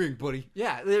you in the ring, buddy.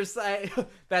 Yeah,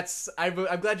 I'm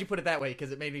glad you put it that way,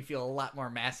 because it made me feel a lot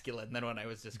more masculine than when I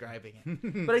was describing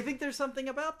it. But I think there's something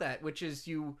about that, which is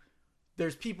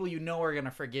there's people you know are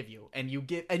gonna forgive you, and you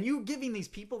giving these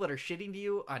people that are shitting to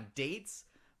you on dates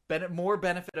more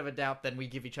benefit of a doubt than we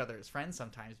give each other as friends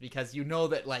sometimes, because you know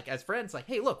that, like, as friends, like,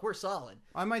 hey, look, we're solid.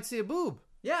 I might see a boob.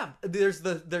 Yeah, there's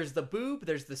the boob,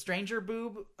 there's the stranger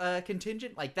boob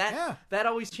contingent, like that. Yeah. That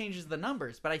always changes the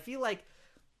numbers. But I feel like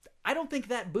I don't think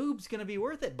that boob's gonna be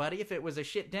worth it, buddy. If it was a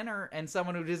shit dinner and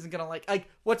someone who isn't gonna like,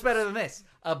 what's better than this?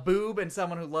 A boob and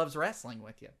someone who loves wrestling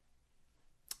with you.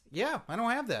 Yeah, I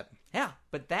don't have that. Yeah,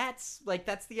 but that's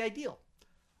the ideal.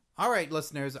 All right,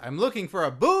 listeners, I'm looking for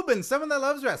a boob and someone that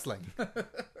loves wrestling.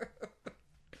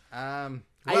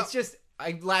 It's just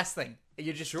last thing.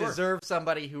 You just Sure. deserve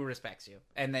somebody who respects you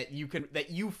and that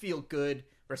you feel good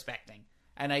respecting.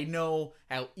 And I know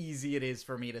how easy it is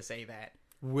for me to say that.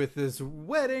 With this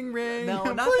wedding ring. No,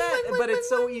 not Bling, that, bling, but bling, it's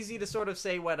so bling. easy to sort of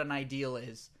say what an ideal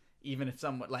is, even if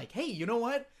someone like, hey, you know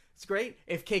what? It's great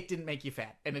if cake didn't make you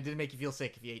fat and it didn't make you feel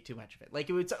sick if you ate too much of it. Like,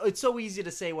 it's so easy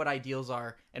to say what ideals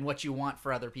are and what you want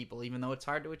for other people, even though it's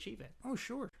hard to achieve it. Oh,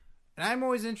 sure. And I'm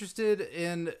always interested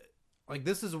in, like,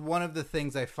 this is one of the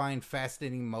things I find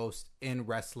fascinating most in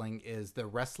wrestling is the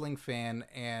wrestling fan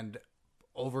and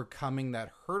overcoming that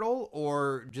hurdle,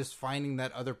 or just finding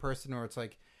that other person where it's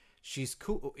like, she's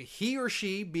cool, he or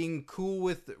she being cool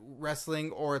with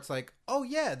wrestling, or it's like, oh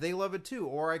yeah, they love it too,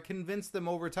 or I convinced them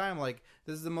over time, like,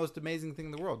 this is the most amazing thing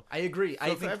in the world. I agree.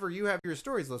 So if ever you have your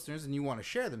stories, listeners, and you want to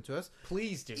share them to us,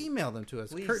 Please do. email them to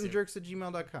us, Please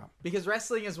curtainjerks@gmail.com. Because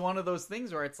wrestling is one of those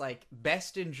things where it's like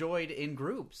best enjoyed in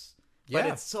groups. But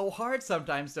Yeah. it's so hard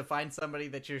sometimes to find somebody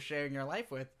that you're sharing your life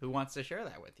with who wants to share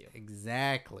that with you.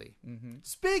 Exactly. Mm-hmm.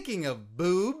 Speaking of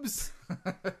boobs,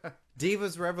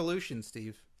 Divas Revolution,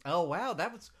 Steve. Oh, wow.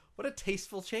 What a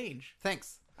tasteful change.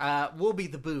 Thanks. We'll be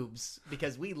the boobs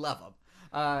because we love them.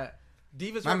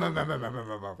 Divas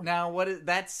Revolution. Now,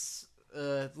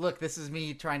 look, this is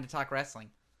me trying to talk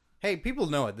wrestling. Hey, people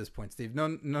know at this point, Steve. No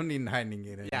need in hiding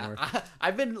it anymore. Yeah,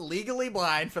 I've been legally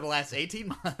blind for the last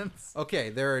 18 months. Okay,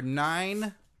 there are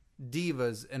 9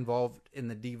 divas involved in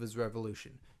the Divas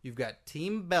Revolution. You've got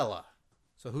Team Bella.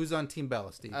 So who's on Team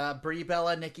Bella, Steve? Brie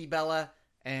Bella, Nikki Bella,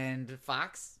 and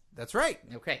Fox. That's right.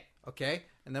 Okay. Okay,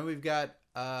 and then we've got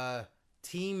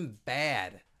Team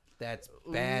Bad. That's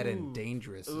bad and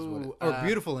dangerous. Or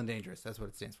beautiful and dangerous. That's what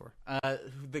it stands for.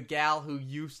 The gal who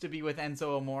used to be with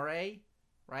Enzo Amore,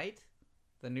 right?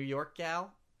 The New York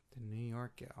gal. The New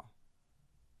York gal.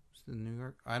 Who's the New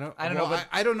York? I don't know. But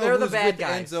I don't know. They're Who's the bad with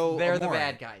guys. Enzo They're the Amore.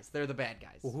 bad guys. They're the bad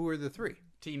guys. Well, who are the 3?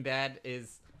 Team Bad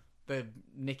is the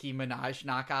Nicki Minaj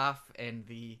knockoff, and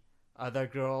the other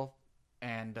girl,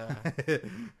 and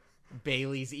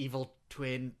Bailey's evil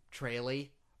twin, Traley.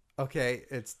 Okay,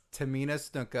 it's Tamina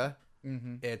Snuka.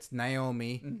 Mm-hmm. It's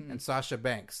Naomi and Sasha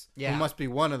Banks. Yeah. Who must be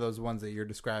one of those ones that you're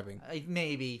describing.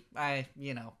 Maybe.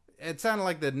 It sounded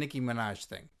like the Nicki Minaj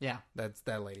thing. Yeah. That's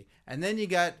that lady. And then you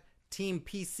got Team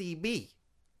PCB.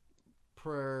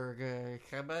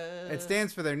 It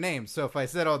stands for their names. So if I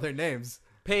said all their names.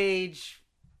 Paige,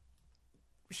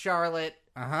 Charlotte,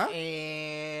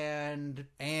 and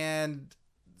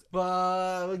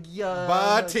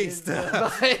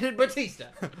Batista.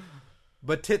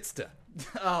 Batista.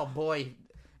 Oh boy,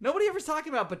 nobody ever's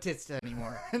talking about Batista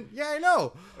anymore. Yeah, I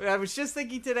know. I was just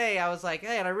thinking today. I was like,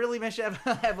 hey, and I really miss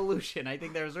Evolution. I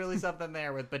think there was really something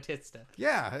there with Batista.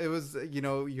 Yeah, it was.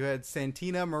 You had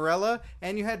Santina Morella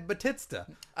and you had Batista.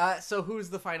 So who's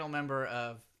the final member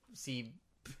of PCBs?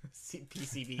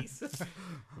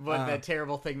 The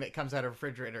terrible thing that comes out of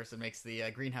refrigerators and makes the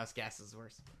greenhouse gases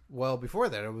worse. Well, before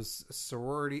that, it was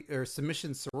sorority or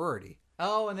submission sorority.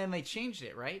 Oh, and then they changed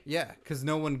it, right? Yeah, because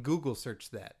no one Google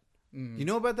searched that. You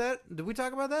know about that? Did we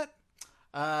talk about that?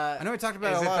 I know we talked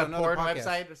about it a lot on other podcasts. Is it the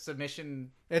porn website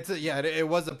submission? It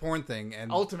was a porn thing,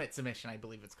 and Ultimate Submission, I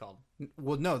believe it's called.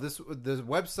 Well, no, the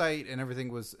website and everything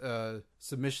was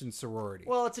submission sorority.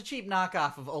 Well, it's a cheap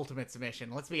knockoff of Ultimate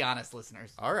Submission. Let's be honest,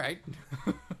 listeners. All right.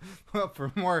 Well,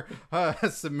 for more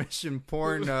submission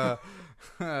porn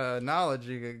knowledge,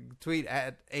 you can tweet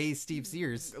at Steve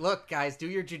Sears. Look, guys, do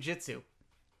your jujitsu.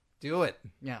 Do it.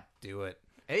 Yeah. Do it.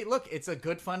 Hey, look, it's a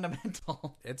good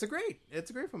fundamental. It's a great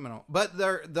fundamental. But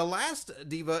the last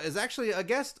diva is actually a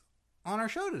guest on our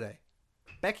show today.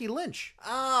 Becky Lynch.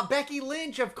 Becky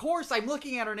Lynch, of course. I'm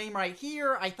looking at her name right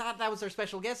here. I thought that was our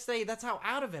special guest today. That's how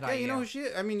out of it I am. Yeah, you know who she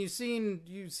is. I mean, you've seen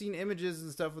images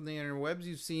and stuff on the interwebs.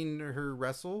 You've seen her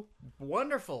wrestle.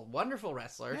 Wonderful, wonderful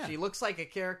wrestler. Yeah. She looks like a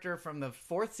character from the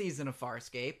 4th season of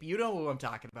Farscape. You know who I'm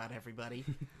talking about, everybody.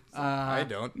 I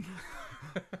don't.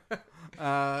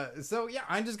 So yeah,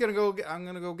 I'm gonna go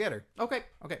get her. Okay.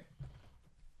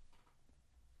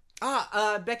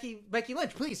 Becky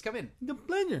Lynch, please come in. The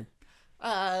pleasure.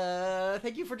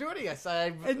 Thank you for joining us.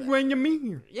 It's great to be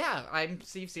here. Yeah, I'm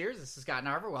Steve Sears. This is Scott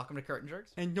Narver. Welcome to Curtain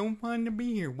Jerks. And don't fun to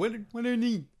be here. What are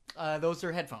these? Those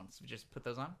are headphones. We just put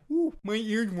those on. Ooh, my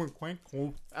ears were quite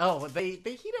cold. Oh, they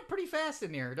heat up pretty fast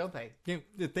in here, don't they? Yeah,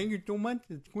 thank you so much.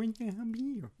 It's great to have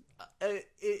you here.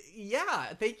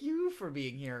 Yeah, thank you for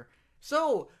being here.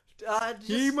 So,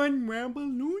 Steven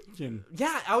Revolution.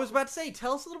 Yeah, I was about to say,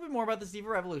 tell us a little bit more about the Diva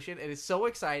Revolution. It is so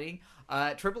exciting.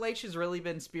 Triple H has really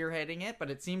been spearheading it, but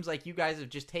it seems like you guys have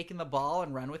just taken the ball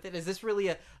and run with it. Is this really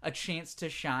a chance to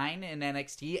shine in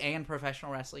NXT and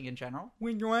professional wrestling in general?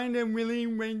 We're trying to really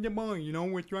raise the ball,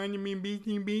 we're trying to be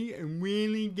BCB and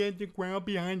really get the crowd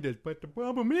behind us. But the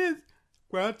problem is,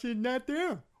 crowd's just not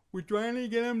there. We're trying to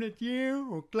get them to cheer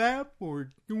or clap or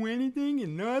do anything,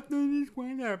 and nothing is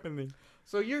quite happening.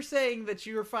 So you're saying that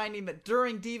you're finding that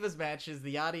during Divas matches,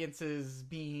 the audience is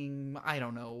being, I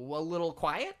don't know, a little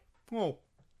quiet? Oh,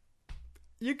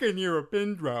 you can hear a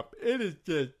pin drop. It is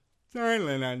just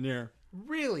silent on there.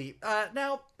 Really?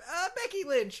 Now, Becky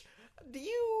Lynch, do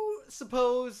you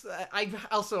suppose... I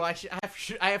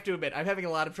have to admit, I'm having a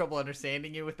lot of trouble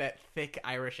understanding you with that thick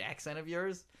Irish accent of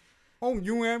yours. Oh,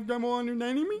 you have trouble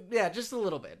understanding me? Yeah, just a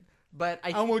little bit. But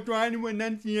I will try to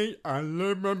enunciate a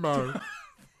little bit.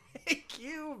 Thank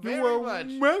you very much.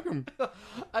 Welcome.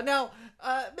 Now,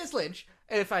 Miss Lynch,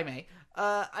 if I may,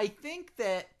 I think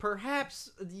that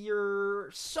perhaps you're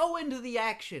so into the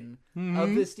action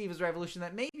of this Divas Revolution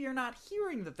that maybe you're not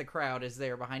hearing that the crowd is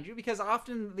there behind you, because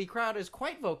often the crowd is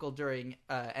quite vocal during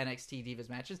NXT Divas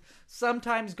matches,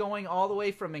 sometimes going all the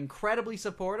way from incredibly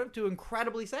supportive to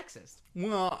incredibly sexist.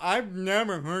 Well, I've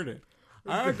never heard it.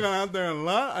 I've gone out there a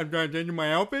lot. I've tried changing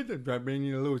my outfit. I've tried making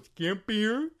it a little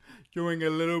skimpier, showing a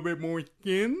little bit more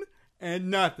skin,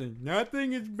 and nothing.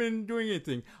 Nothing has been doing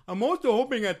anything. I'm also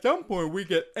hoping at some point we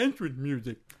get entrance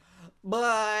music.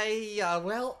 I'm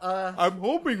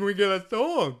hoping we get a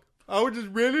song. I would just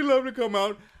really love to come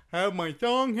out, have my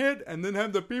song hit, and then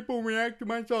have the people react to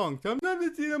my song. Sometimes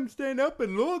I see them stand up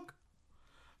and look,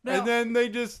 and then they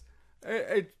just,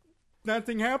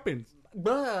 nothing happens.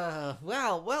 Well,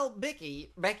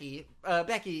 Becky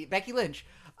Lynch,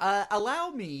 allow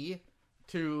me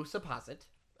to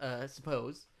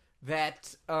suppose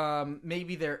that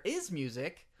maybe there is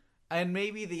music, and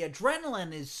maybe the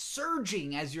adrenaline is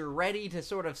surging as you're ready to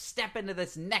sort of step into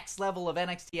this next level of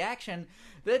NXT action,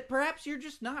 that perhaps you're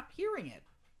just not hearing it.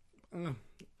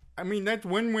 I mean, that's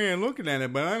one way of looking at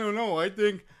it, but I don't know. I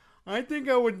think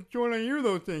I would sort of hear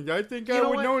those things. I think I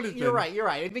would notice it. You're right.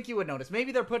 I think you would notice.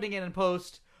 Maybe they're putting it in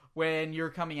post when you're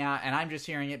coming out, and I'm just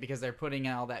hearing it because they're putting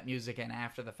all that music in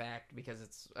after the fact, because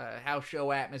it's house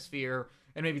show atmosphere,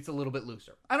 and maybe it's a little bit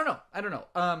looser. I don't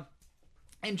know.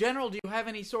 In general, do you have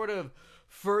any sort of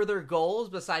further goals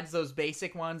besides those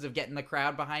basic ones of getting the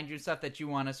crowd behind you and stuff that you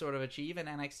want to sort of achieve in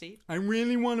NXT? I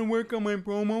really want to work on my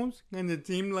promos, and it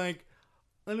seemed like,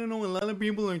 I don't know, a lot of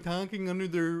people are talking under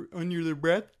their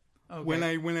breath.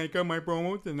 Okay. When I cut my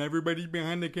promos and everybody's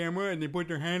behind the camera and they put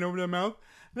their hand over their mouth,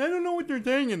 and I don't know what they're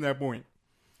saying at that point.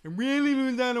 I really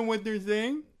lose out on what they're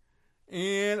saying,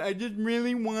 and I just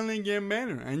really want to get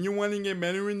better. And you want to get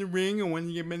better in the ring. I want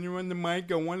to get better on the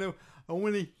mic. I want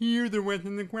to hear the rest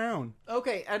of the crowd.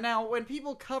 Okay, and now when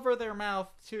people cover their mouth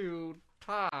to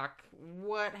talk,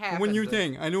 what happens? When you're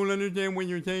saying, I don't understand what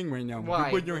you're saying right now. Why?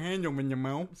 You put your hand over your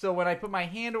mouth. So when I put my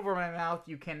hand over my mouth,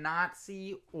 you cannot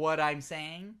see what I'm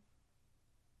saying?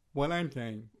 What I'm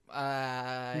saying.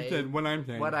 You said what I'm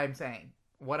saying. What I'm saying.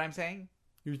 What I'm saying?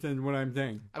 You said what I'm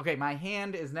saying. Okay, my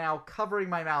hand is now covering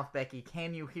my mouth, Becky.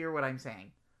 Can you hear what I'm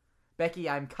saying? Becky,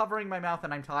 I'm covering my mouth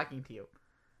and I'm talking to you.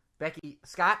 Becky,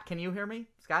 Scott, can you hear me?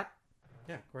 Scott?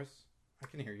 Yeah, of course. I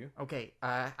can hear you. Okay,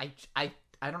 I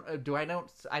don't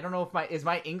know if is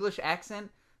my English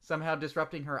accent somehow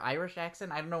disrupting her Irish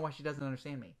accent? I don't know why she doesn't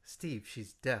understand me. Steve,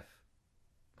 she's deaf.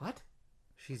 What?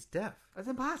 She's deaf. That's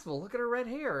impossible. Look at her red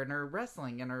hair and her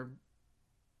wrestling and her...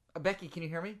 Becky, can you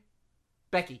hear me?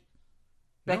 Becky.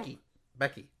 Becky. No.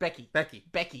 Becky. Becky. Becky.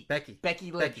 Becky. Becky.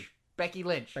 Becky Lynch. Becky. Becky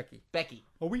Lynch. Becky. Becky.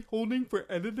 Are we holding for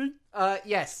editing?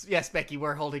 Yes, Becky,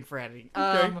 we're holding for editing.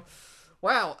 Okay.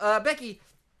 Wow, Becky,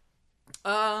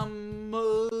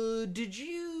 did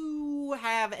you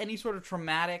have any sort of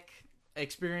traumatic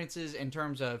experiences in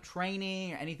terms of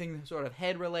training or anything sort of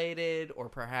head related, or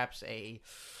perhaps I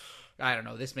don't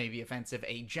know, this may be offensive,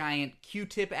 a giant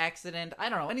Q-tip accident? I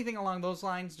don't know, anything along those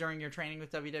lines during your training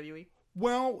with WWE?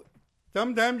 Well,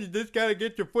 sometimes you just gotta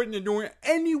get your foot in the door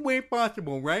any way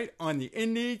possible, right? On the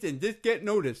indies and just get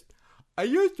noticed. I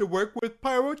used to work with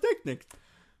pyrotechnics.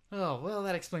 Oh, well,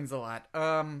 that explains a lot.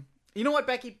 You know what,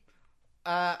 Becky?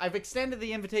 I've extended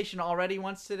the invitation already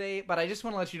once today, but I just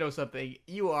want to let you know something.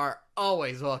 You are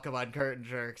always welcome on Curtain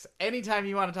Jerks. Anytime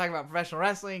you want to talk about professional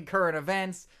wrestling, current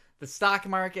events, the stock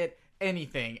market,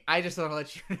 anything. I just want to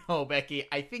let you know, Becky,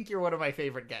 I think you're one of my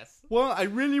favorite guests. Well, I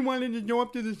really wanted to show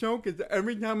up to the show because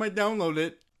every time I download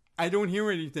it, I don't hear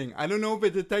anything. I don't know if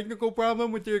it's a technical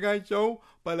problem with your guys' show,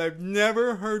 but I've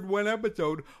never heard one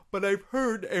episode, but I've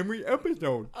heard every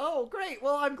episode. Oh, great.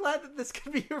 Well, I'm glad that this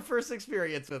could be your first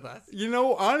experience with us. You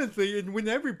know, honestly, with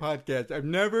every podcast, I've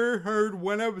never heard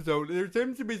one episode. There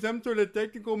seems to be some sort of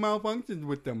technical malfunctions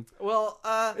with them. Well,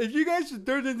 If you guys should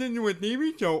turn this into a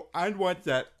TV show, I'd watch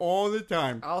that all the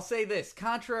time. I'll say this.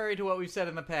 Contrary to what we've said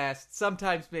in the past,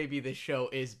 sometimes maybe this show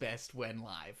is best when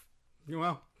live.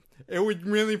 Well, it was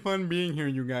really fun being here,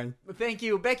 you guys. Thank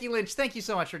you. Becky Lynch, thank you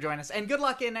so much for joining us, and good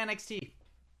luck in NXT.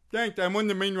 Thanks, I'm on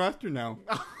the main roster now.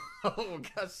 Oh,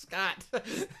 God, Scott.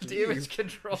 Damage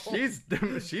control. She's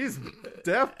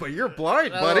deaf, but you're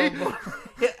blind, buddy.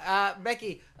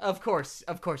 Becky, of course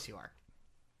you are.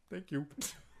 Thank you.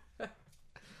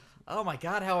 Oh, my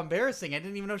God, how embarrassing. I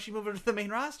didn't even know she moved into the main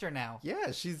roster now.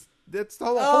 Yeah, that's the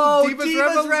whole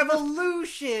Divas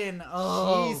Revolution.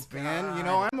 Oh, jeez, man. You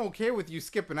know, I'm okay with you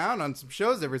skipping out on some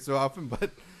shows every so often,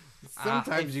 but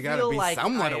sometimes you gotta be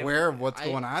somewhat aware of what's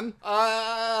going on.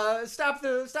 Stop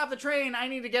the train. I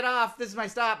need to get off. This is my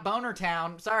stop, Boner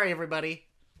Town. Sorry, everybody.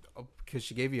 Oh, because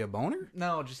she gave you a boner?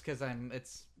 No, just because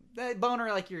it's boner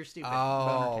like you're stupid.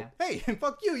 Oh, hey,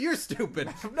 fuck you. You're stupid.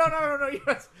 No.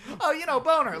 Oh, you know,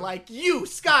 boner like you,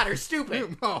 Scott, are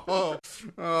stupid. Oh,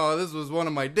 this was one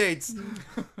of my dates.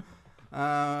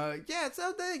 Yeah,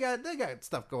 so they got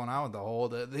stuff going on with the whole.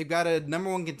 They've got a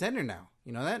 #1 contender now.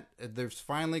 You know that? There's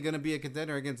finally going to be a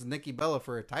contender against Nikki Bella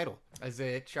for a title. Is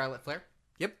it Charlotte Flair?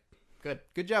 Yep.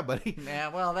 Good job, buddy. Yeah,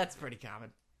 well, that's pretty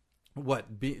common.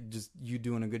 What? Just you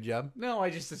doing a good job? No, I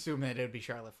just assumed that it would be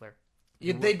Charlotte Flair.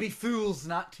 They'd be fools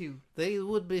not to. They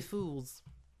would be fools.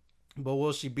 But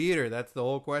will she beat her? That's the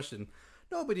whole question.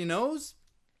 Nobody knows.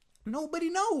 Nobody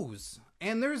knows.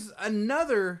 And there's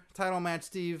another title match,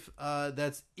 Steve,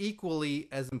 that's equally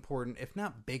as important, if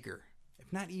not bigger.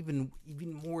 If not even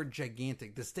more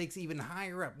gigantic. The stakes even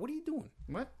higher up. What are you doing?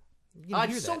 What?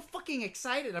 I'm so fucking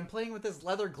excited. I'm playing with this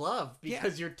leather glove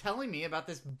because you're telling me about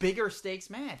this bigger stakes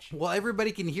match. Well,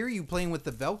 everybody can hear you playing with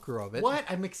the Velcro of it. What?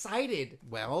 I'm excited.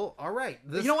 Well, all right.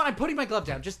 You know what? I'm putting my glove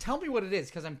down. Just tell me what it is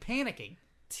because I'm panicking.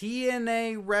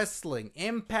 TNA Wrestling,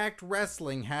 Impact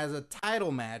Wrestling has a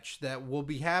title match that will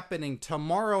be happening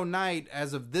tomorrow night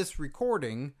as of this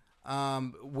recording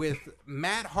with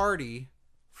Matt Hardy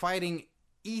fighting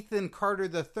Ethan Carter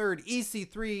III,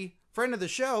 EC3, friend of the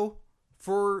show,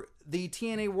 for the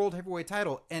TNA World Heavyweight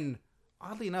title. And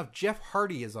oddly enough, Jeff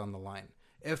Hardy is on the line.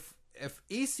 If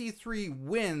EC3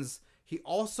 wins, he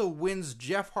also wins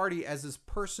Jeff Hardy as his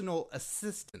personal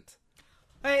assistant.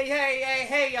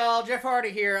 Hey, y'all. Jeff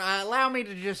Hardy here. Allow me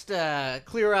to just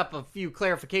clear up a few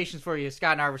clarifications for you.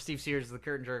 Scott Narver, Steve Sears of the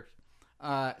Curtain Jerks.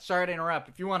 Sorry to interrupt.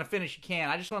 If you want to finish, you can.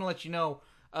 I just want to let you know,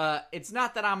 it's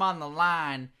not that I'm on the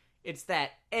line. It's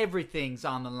that everything's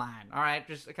on the line. All right?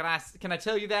 Just can I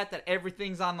tell you that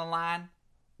everything's on the line?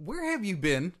 Where have you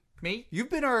been? Me? You've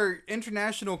been our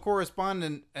international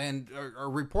correspondent and a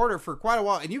reporter for quite a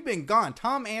while, and you've been gone.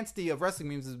 Tom Anstey of Wrestling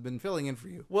Memes has been filling in for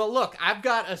you. Well, look, I've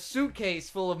got a suitcase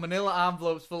full of manila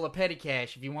envelopes full of petty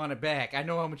cash if you want it back. I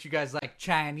know how much you guys like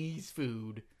Chinese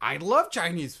food. I love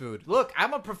Chinese food. Look,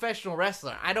 I'm a professional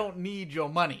wrestler. I don't need your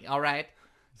money, all right?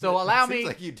 So allow me... Seems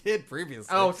like you did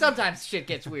previously. Oh, sometimes shit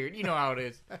gets weird. You know how it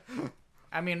is.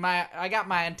 I mean, I got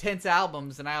my intense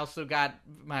albums, and I also got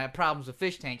my problems with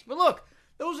fish tanks. But look...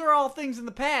 Those are all things in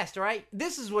the past, all right?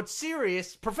 This is what's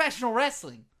serious professional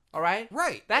wrestling, all right?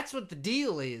 Right. That's what the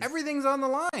deal is. Everything's on the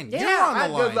line. Yeah, You're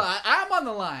on the line. I'm on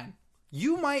the line.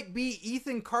 You might be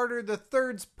Ethan Carter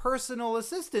III's personal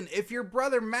assistant if your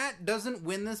brother Matt doesn't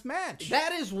win this match.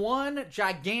 That is one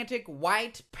gigantic,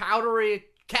 white, powdery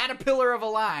caterpillar of a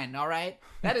line, all right?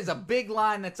 That is a big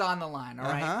line that's on the line, all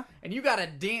right? Uh-huh. And you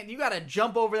gotta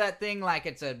jump over that thing like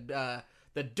it's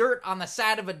the dirt on the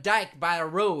side of a dike by a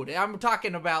road. I'm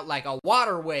talking about like a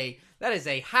waterway. That is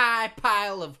a high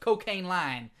pile of cocaine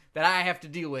line that I have to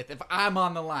deal with if I'm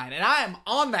on the line. And I am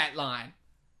on that line.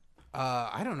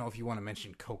 I don't know if you want to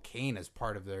mention cocaine as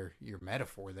part of your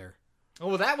metaphor there. Oh,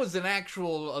 well, that was an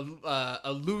actual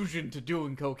allusion to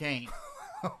doing cocaine.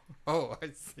 Oh, I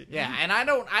see. Yeah, and I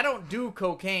don't do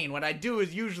cocaine. What I do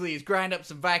is usually grind up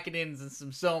some Vicodins and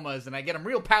some Somas, and I get them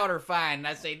real powder fine, and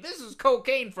I say, this is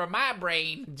cocaine for my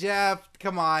brain. Jeff,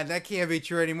 come on. That can't be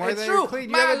true anymore. It's true. Clean. You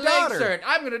My have a legs daughter. hurt.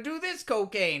 I'm going to do this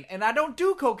cocaine. And I don't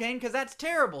do cocaine because that's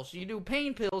terrible. So you do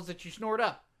pain pills that you snort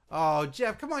up. Oh,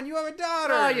 Jeff, come on, you have a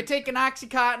daughter. Oh, you take an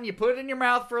Oxycontin, you put it in your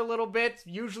mouth for a little bit,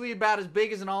 usually about as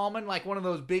big as an almond, like one of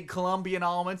those big Colombian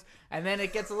almonds, and then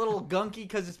it gets a little gunky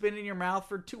because it's been in your mouth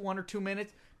for 1 or 2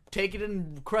 minutes. Take it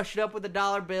and crush it up with a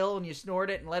dollar bill, and you snort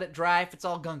it and let it dry if it's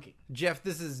all gunky. Jeff,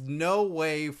 this is no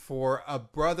way for a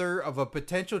brother of a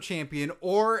potential champion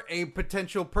or a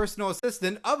potential personal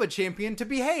assistant of a champion to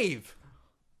behave.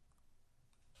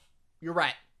 You're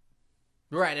right.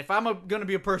 You're right. If I'm going to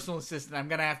be a personal assistant, I'm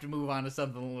going to have to move on to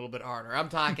something a little bit harder. I'm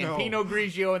talking No. Pinot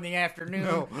Grigio in the afternoon,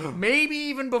 No. maybe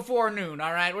even before noon,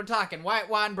 all right? We're talking white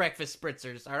wine breakfast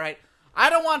spritzers, all right? I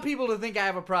don't want people to think I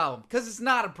have a problem, because it's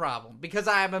not a problem. Because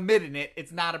I am admitting it,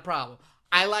 it's not a problem.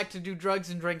 I like to do drugs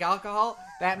and drink alcohol.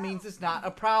 That means it's not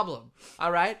a problem,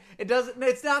 all right?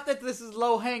 It's not that this is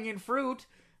low-hanging fruit,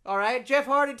 all right? Jeff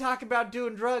Hardy talking about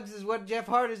doing drugs is what Jeff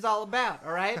Hardy's all about,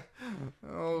 all right?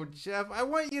 Oh, Jeff, I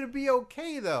want you to be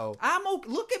okay, though. I'm okay.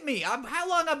 Look at me. How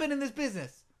long I've been in this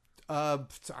business? I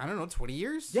don't know, 20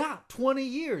 years? Yeah, 20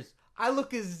 years. I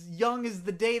look as young as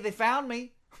the day they found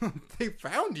me. They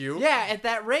found you? Yeah, at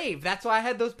that rave. That's why I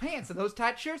had those pants and those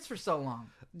tight shirts for so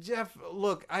long. Jeff,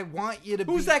 look, I want you to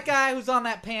Who's that guy who's on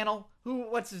that panel?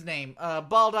 What's his name?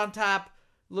 Bald on top.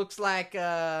 Looks like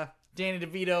Danny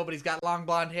DeVito, but he's got long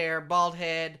blonde hair, bald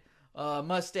head,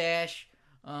 mustache.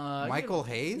 Michael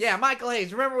Hayes? Yeah, Michael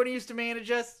Hayes. Remember when he used to manage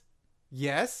us?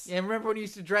 Yes? Yeah, remember when he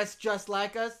used to dress just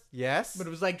like us? Yes? But it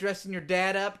was like dressing your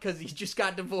dad up because he just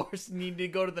got divorced and needed to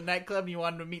go to the nightclub and you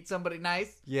wanted to meet somebody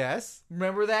nice. Yes?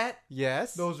 Remember that?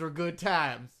 Yes? Those were good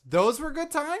times. Those were good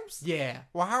times? Yeah.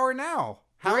 Well, how are now?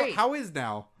 Great. How is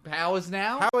now? How is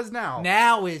now? How is now?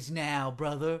 Now is now,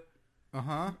 brother.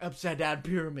 Uh-huh. Upside down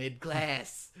pyramid,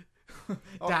 glass,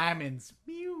 diamonds.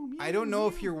 Mew, mew, I don't know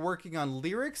if mew. you're working on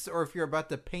lyrics or if you're about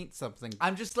to paint something.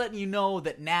 I'm just letting you know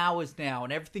that now is now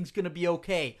and everything's going to be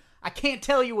okay. I can't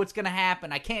tell you what's going to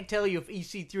happen. I can't tell you if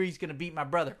EC3 is going to beat my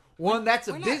brother. One, that's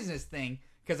a Why not? business thing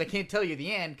because I can't tell you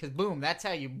the end because, boom, that's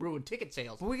how you ruin ticket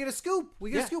sales. But we get a scoop.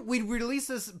 We get Yeah. a scoop. We'd release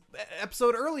this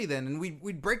episode early then, and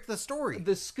we'd break the story.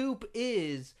 The scoop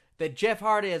is that Jeff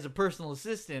Hardy as a personal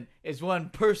assistant is one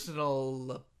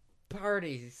personal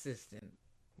party assistant.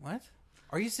 What?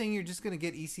 Are you saying you're just going to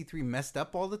get EC3 messed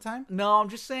up all the time? No, I'm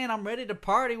just saying I'm ready to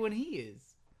party when he is.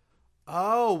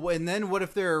 Oh, and then what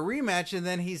if they're a rematch and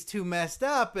then he's too messed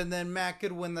up and then Matt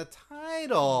could win the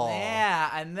title?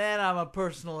 Yeah, and then I'm a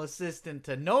personal assistant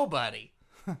to nobody.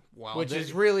 Wow, Which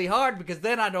is really hard because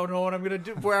then I don't know what I'm going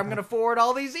to do, where I'm going to forward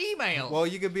all these emails. Well,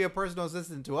 you could be a personal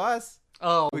assistant to us.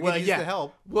 oh, We well, could use yeah. the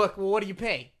help. Look, well, what do you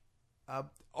pay?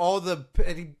 All the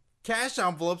petty cash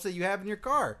envelopes that you have in your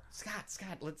car. Scott,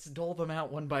 let's dole them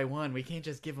out one by one. We can't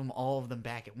just give him all of them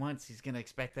back at once. He's going to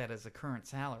expect that as a current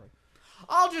salary.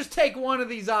 I'll just take one of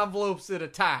these envelopes at a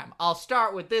time. I'll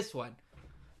start with this one.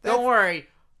 Don't worry.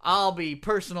 I'll be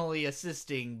personally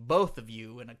assisting both of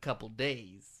you in a couple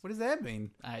days. What does that mean?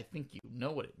 I think you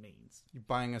know what it means. You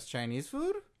buying us Chinese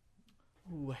food?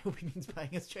 Ooh, I hope he means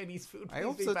buying us Chinese food. I Please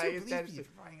hope be so buying too. us Chinese Please food.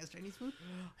 be buying us Chinese food.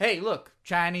 Hey, look.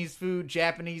 Chinese food,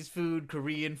 Japanese food,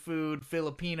 Korean food,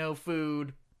 Filipino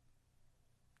food,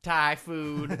 Thai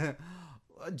food,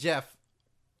 Jeff,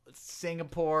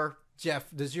 Singapore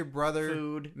does your brother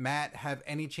food. Matt have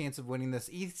any chance of winning this?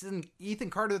 Ethan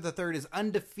Carter III is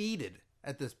undefeated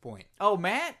at this point. Oh,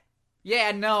 Matt?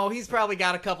 Yeah, no, he's probably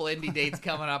got a couple indie dates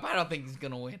coming up. I don't think he's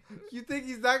going to win. You think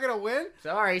he's not gonna win?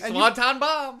 Sorry, And Swanton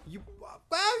Bomb.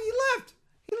 Wow, he left.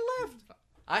 He left.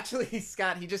 Actually,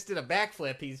 Scott, he just did a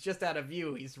backflip. He's just out of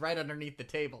view. He's right underneath the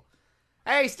table.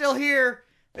 Hey, still here.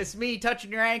 It's me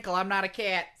touching your ankle. I'm not a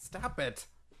cat. Stop it.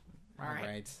 All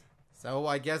right. So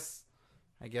I guess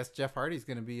Jeff Hardy's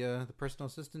gonna be the personal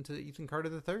assistant to Ethan Carter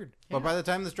III. Yeah. But by the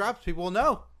time this drops, people will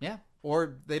know. Yeah.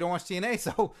 Or they don't watch TNA,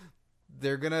 so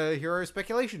they're gonna hear our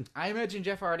speculation. I imagine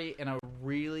Jeff Hardy in a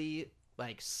really,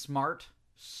 smart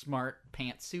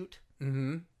pantsuit.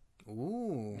 Mm-hmm.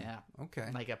 Ooh. Yeah. Okay.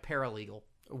 Like a paralegal.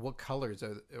 What colors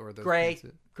are those? Gray.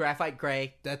 pants? Graphite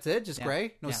gray. That's it? Just Yeah.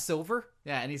 gray? No Yeah. silver?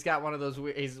 Yeah, and he's got one of those,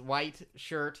 his white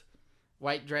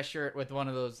dress shirt with one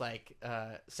of those,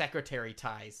 secretary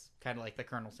ties, kind of like the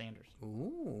Colonel Sanders.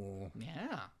 Ooh.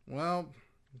 Yeah. Well,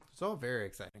 it's all very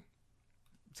exciting.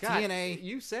 Scott, TNA.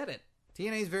 you said it.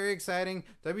 TNA is very exciting.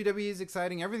 WWE is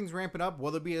exciting. Everything's ramping up.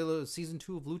 Will there be a season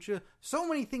 2 of Lucha? So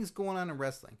many things going on in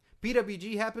wrestling.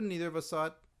 PWG happened. Neither of us saw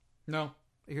it. No.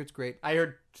 I hear it's great. I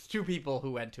heard two people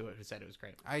who went to it who said it was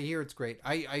great. I hear it's great.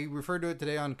 I referred to it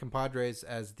today on Compadres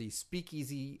as the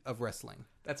speakeasy of wrestling.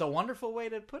 That's a wonderful way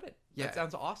to put it. Yeah. That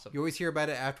sounds awesome. You always hear about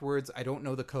it afterwards. I don't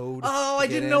know the code. Oh, to I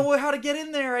get didn't in. know how to get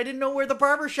in there. I didn't know where the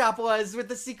barber shop was with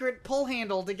the secret pull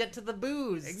handle to get to the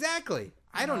booze. Exactly.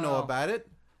 I don't know No. about it.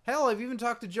 Hell, I've even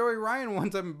talked to Joey Ryan one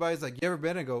time. But he's like, "You ever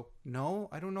been?" I go, "No,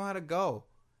 I don't know how to go."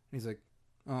 And he's like,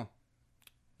 "Oh."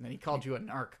 And then he called you a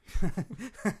narc.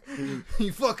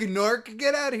 You fucking narc,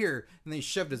 get out of here. And then he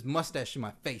shoved his mustache in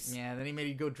my face. Yeah, then he made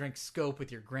you go drink Scope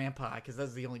with your grandpa because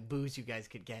that's the only booze you guys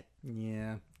could get.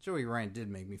 Yeah. Joey Ryan did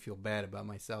make me feel bad about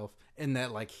myself in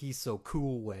that, like, he's so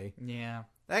cool way. Yeah.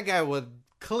 That guy would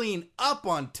clean up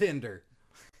on Tinder.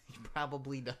 He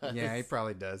probably does. Yeah, he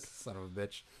probably does. Son of a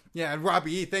bitch. Yeah, and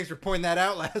Robbie E., thanks for pointing that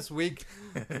out last week.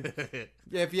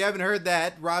 Yeah, if you haven't heard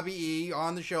that, Robbie E.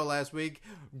 on the show last week,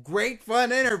 great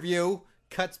fun interview,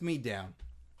 cuts me down.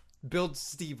 Builds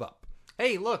Steve up.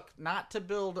 Hey, look, not to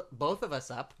build both of us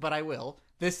up, but I will.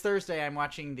 This Thursday, I'm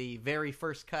watching the very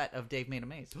first cut of Dave Made a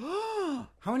Maze.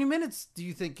 How many minutes do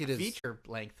you think it is? Feature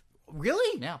length.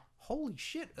 Really? Yeah. Holy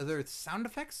shit. Are there sound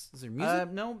effects? Is there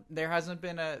music? No, there hasn't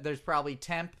been there's probably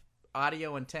temp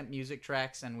audio and temp music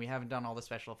tracks, and we haven't done all the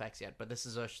special effects yet, but this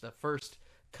is the first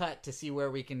cut to see where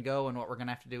we can go and what we're going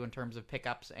to have to do in terms of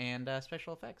pickups and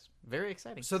special effects. Very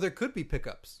exciting. So there could be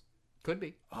pickups. Could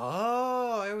be.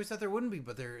 Oh, I always thought there wouldn't be,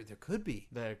 but there could be.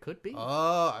 There could be.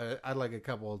 Oh, I'd like a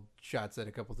couple shots at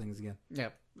a couple things again. Yeah.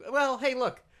 Well, hey,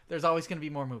 look, there's always going to be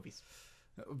more movies.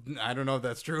 I don't know if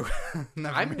that's true.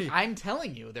 Not for me. I'm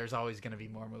telling you, there's always going to be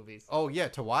more movies. Oh, yeah,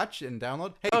 to watch and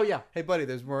download? Hey, oh, yeah. Hey, buddy,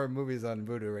 there's more movies on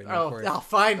Vudu right now for you. Oh,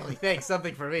 finally. Thanks.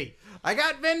 Something for me. I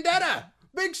got Vendetta!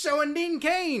 Big Show and Dean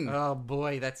Cain! Oh,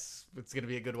 boy, it's going to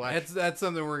be a good watch. That's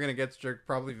something we're going to get to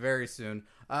probably very soon.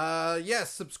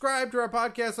 Yes, subscribe to our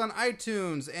podcast on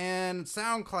iTunes and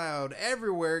SoundCloud,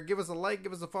 everywhere. Give us a like,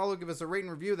 give us a follow, give us a rate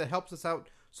and review. That helps us out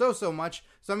so much.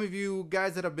 Some of you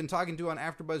guys that I've been talking to on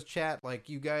AfterBuzz Chat, like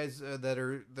you guys that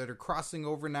are crossing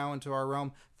over now into our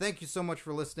realm, thank you so much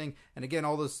for listening. And again,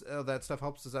 all this that stuff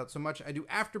helps us out so much. I do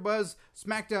AfterBuzz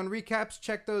SmackDown recaps.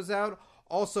 Check those out.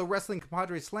 Also, Wrestling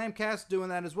Compadre Slamcast, doing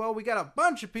that as well. We got a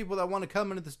bunch of people that want to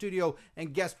come into the studio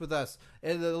and guest with us.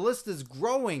 And the list is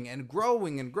growing and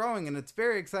growing and growing, and it's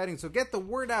very exciting. So get the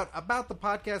word out about the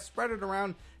podcast. Spread it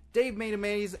around. Dave Made a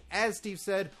Maze, as Steve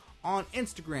said, on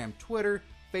Instagram, Twitter,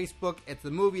 Facebook. It's the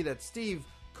movie that Steve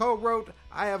co-wrote,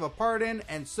 I have a part in,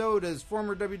 and so does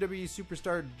former WWE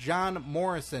superstar John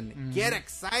Morrison. Mm-hmm. Get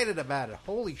excited about it.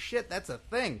 Holy shit, that's a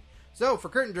thing. So, for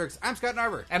Curtain Jerks, I'm Scott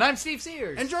Narver. And I'm Steve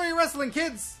Sears. Enjoy your wrestling,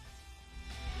 kids!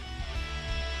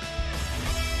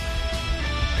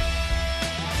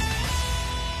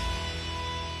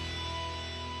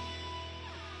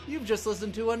 You've just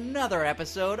listened to another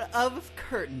episode of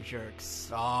Curtain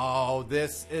Jerks. Oh,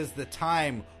 this is the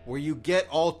time where you get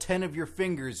all 10 of your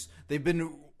fingers. They've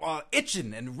been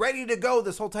itching and ready to go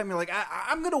this whole time. You're like,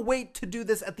 I'm going to wait to do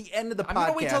this at the end of the podcast. I'm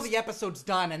going to wait till the episode's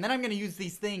done, and then I'm going to use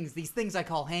these things I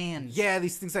call hands. Yeah,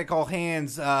 these things I call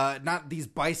hands, not these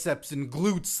biceps and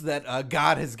glutes that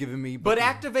God has given me. But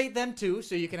activate them, too,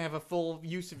 so you can have a full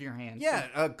use of your hands.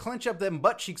 Yeah, clench up them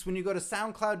butt cheeks when you go to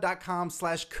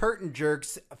soundcloud.com/curtain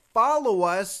jerks. Follow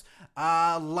us,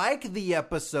 like the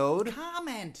episode.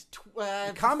 Comment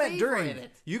during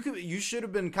it. You should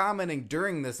have been commenting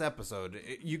during this episode.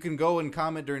 You can go and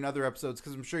comment during other episodes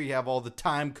because I'm sure you have all the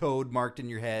time code marked in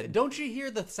your head. Don't you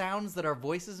hear the sounds that our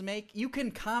voices make? You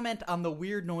can comment on the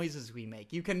weird noises we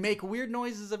make. You can make weird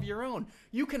noises of your own.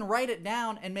 You can write it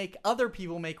down and make other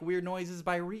people make weird noises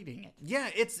by reading it. Yeah,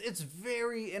 it's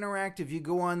very interactive. You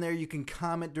go on there, you can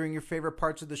comment during your favorite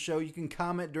parts of the show. You can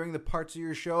comment during the parts of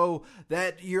your show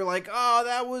that you're like, oh,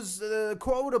 that was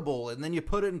quotable, and then you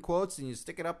put it in quotes and you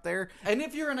stick it up there. And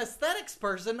if you're an aesthetics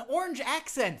person, orange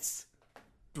accents.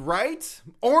 Right?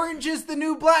 Orange is the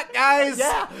new black, guys.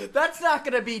 Yeah, that's not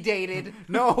going to be dated.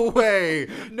 No way.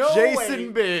 No Jason way.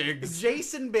 Biggs.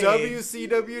 Jason Biggs.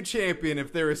 WCW champion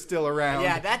if they were still around.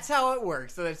 Yeah, that's how it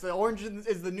works. So it's the orange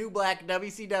is the new black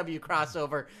WCW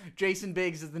crossover. Jason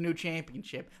Biggs is the new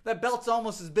championship. That belt's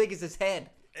almost as big as his head.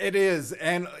 It is,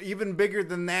 and even bigger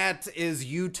than that is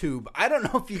YouTube. I don't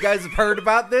know if you guys have heard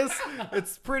about this.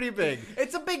 It's pretty big.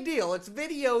 It's a big deal. It's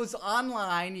videos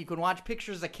online. You can watch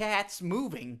pictures of cats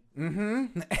moving.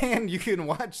 Mm-hmm. And you can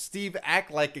watch Steve act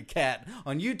like a cat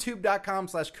on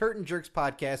youtube.com/Curtain Jerks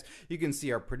podcast. You can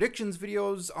see our predictions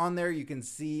videos on there. You can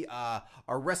see our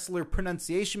wrestler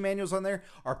pronunciation manuals on there.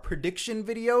 Our prediction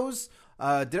videos.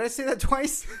 Did I say that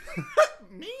twice?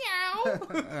 Meow.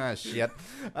 Ah, shit.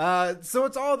 So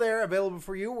it's all there available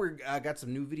for you. We're got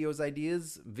some new videos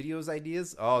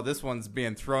ideas. Oh, this one's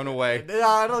being thrown away.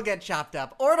 No, it'll get chopped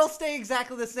up. Or it'll stay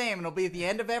exactly the same. It'll be at the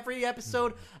end of every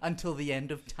episode until the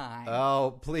end of time.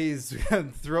 Oh, please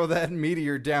throw that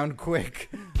meteor down quick.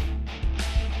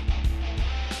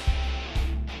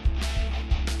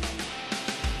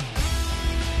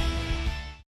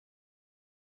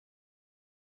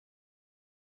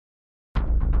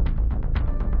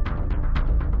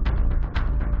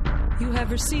 You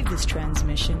have received this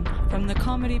transmission from the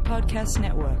Comedy Podcast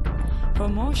Network. For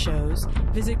more shows,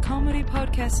 visit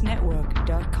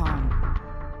comedypodcastnetwork.com.